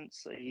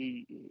chance,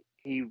 he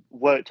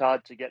worked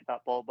hard to get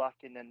that ball back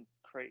and then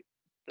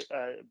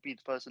be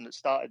the person that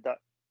started that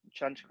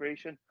chance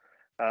creation.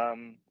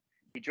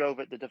 He drove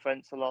at the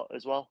defence a lot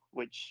as well,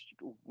 which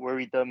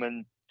worried them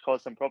and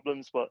caused some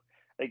problems. But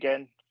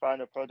again,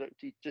 final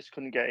product, he just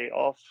couldn't get it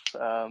off.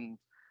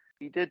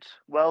 He did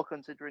well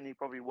considering he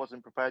probably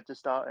wasn't prepared to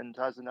start and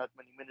hasn't had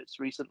many minutes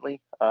recently.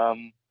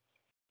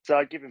 So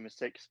I'd give him a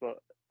 6,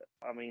 but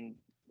I mean,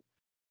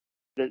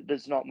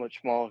 there's not much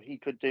more he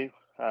could do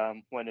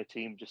when a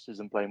team just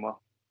isn't playing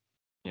well.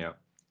 Yeah.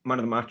 Man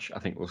of the match, I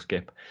think we'll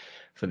skip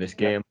for this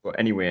game. But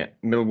anyway,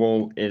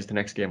 Millwall is the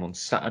next game on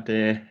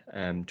Saturday.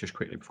 Just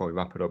quickly before we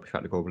wrap it up, if you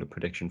had to go over the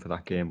prediction for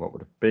that game, what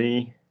would it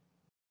be?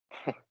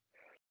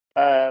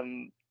 I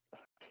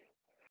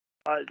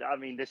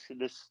mean, this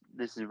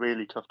is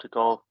really tough to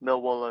call.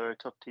 Millwall are a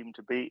tough team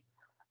to beat,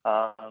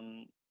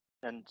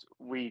 and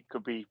we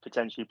could be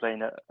potentially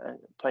playing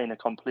a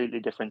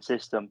completely different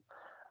system.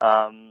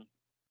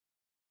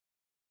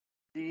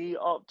 The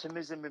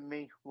optimism in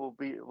me will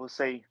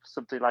say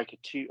something like a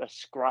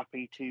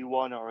scrappy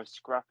 2-1 or a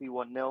scrappy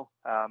 1-0.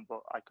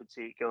 But I could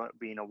see it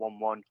being a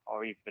 1-1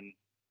 or even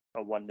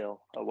a 1-0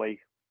 away,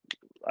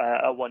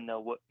 a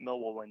 1-0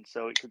 Millwall win.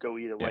 So it could go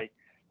either way.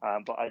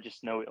 But I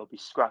just know it'll be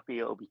scrappy,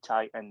 it'll be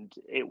tight, and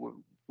it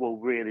will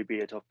really be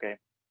a tough game.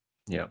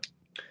 Yeah.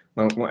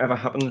 Well, whatever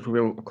happens,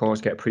 we will, of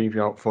course, get a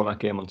preview out for that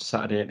game on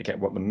Saturday to get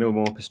what the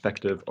Millwall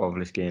perspective of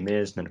this game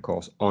is. And then, of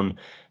course, on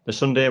the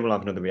Sunday, we'll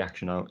have another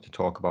reaction out to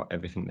talk about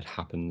everything that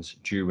happens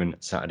during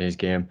Saturday's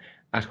game.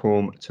 At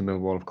home to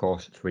Millwall, of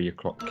course, 3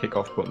 o'clock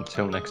kickoff. But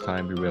until next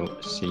time, we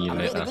will see you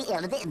later.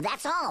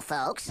 That's all,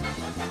 folks.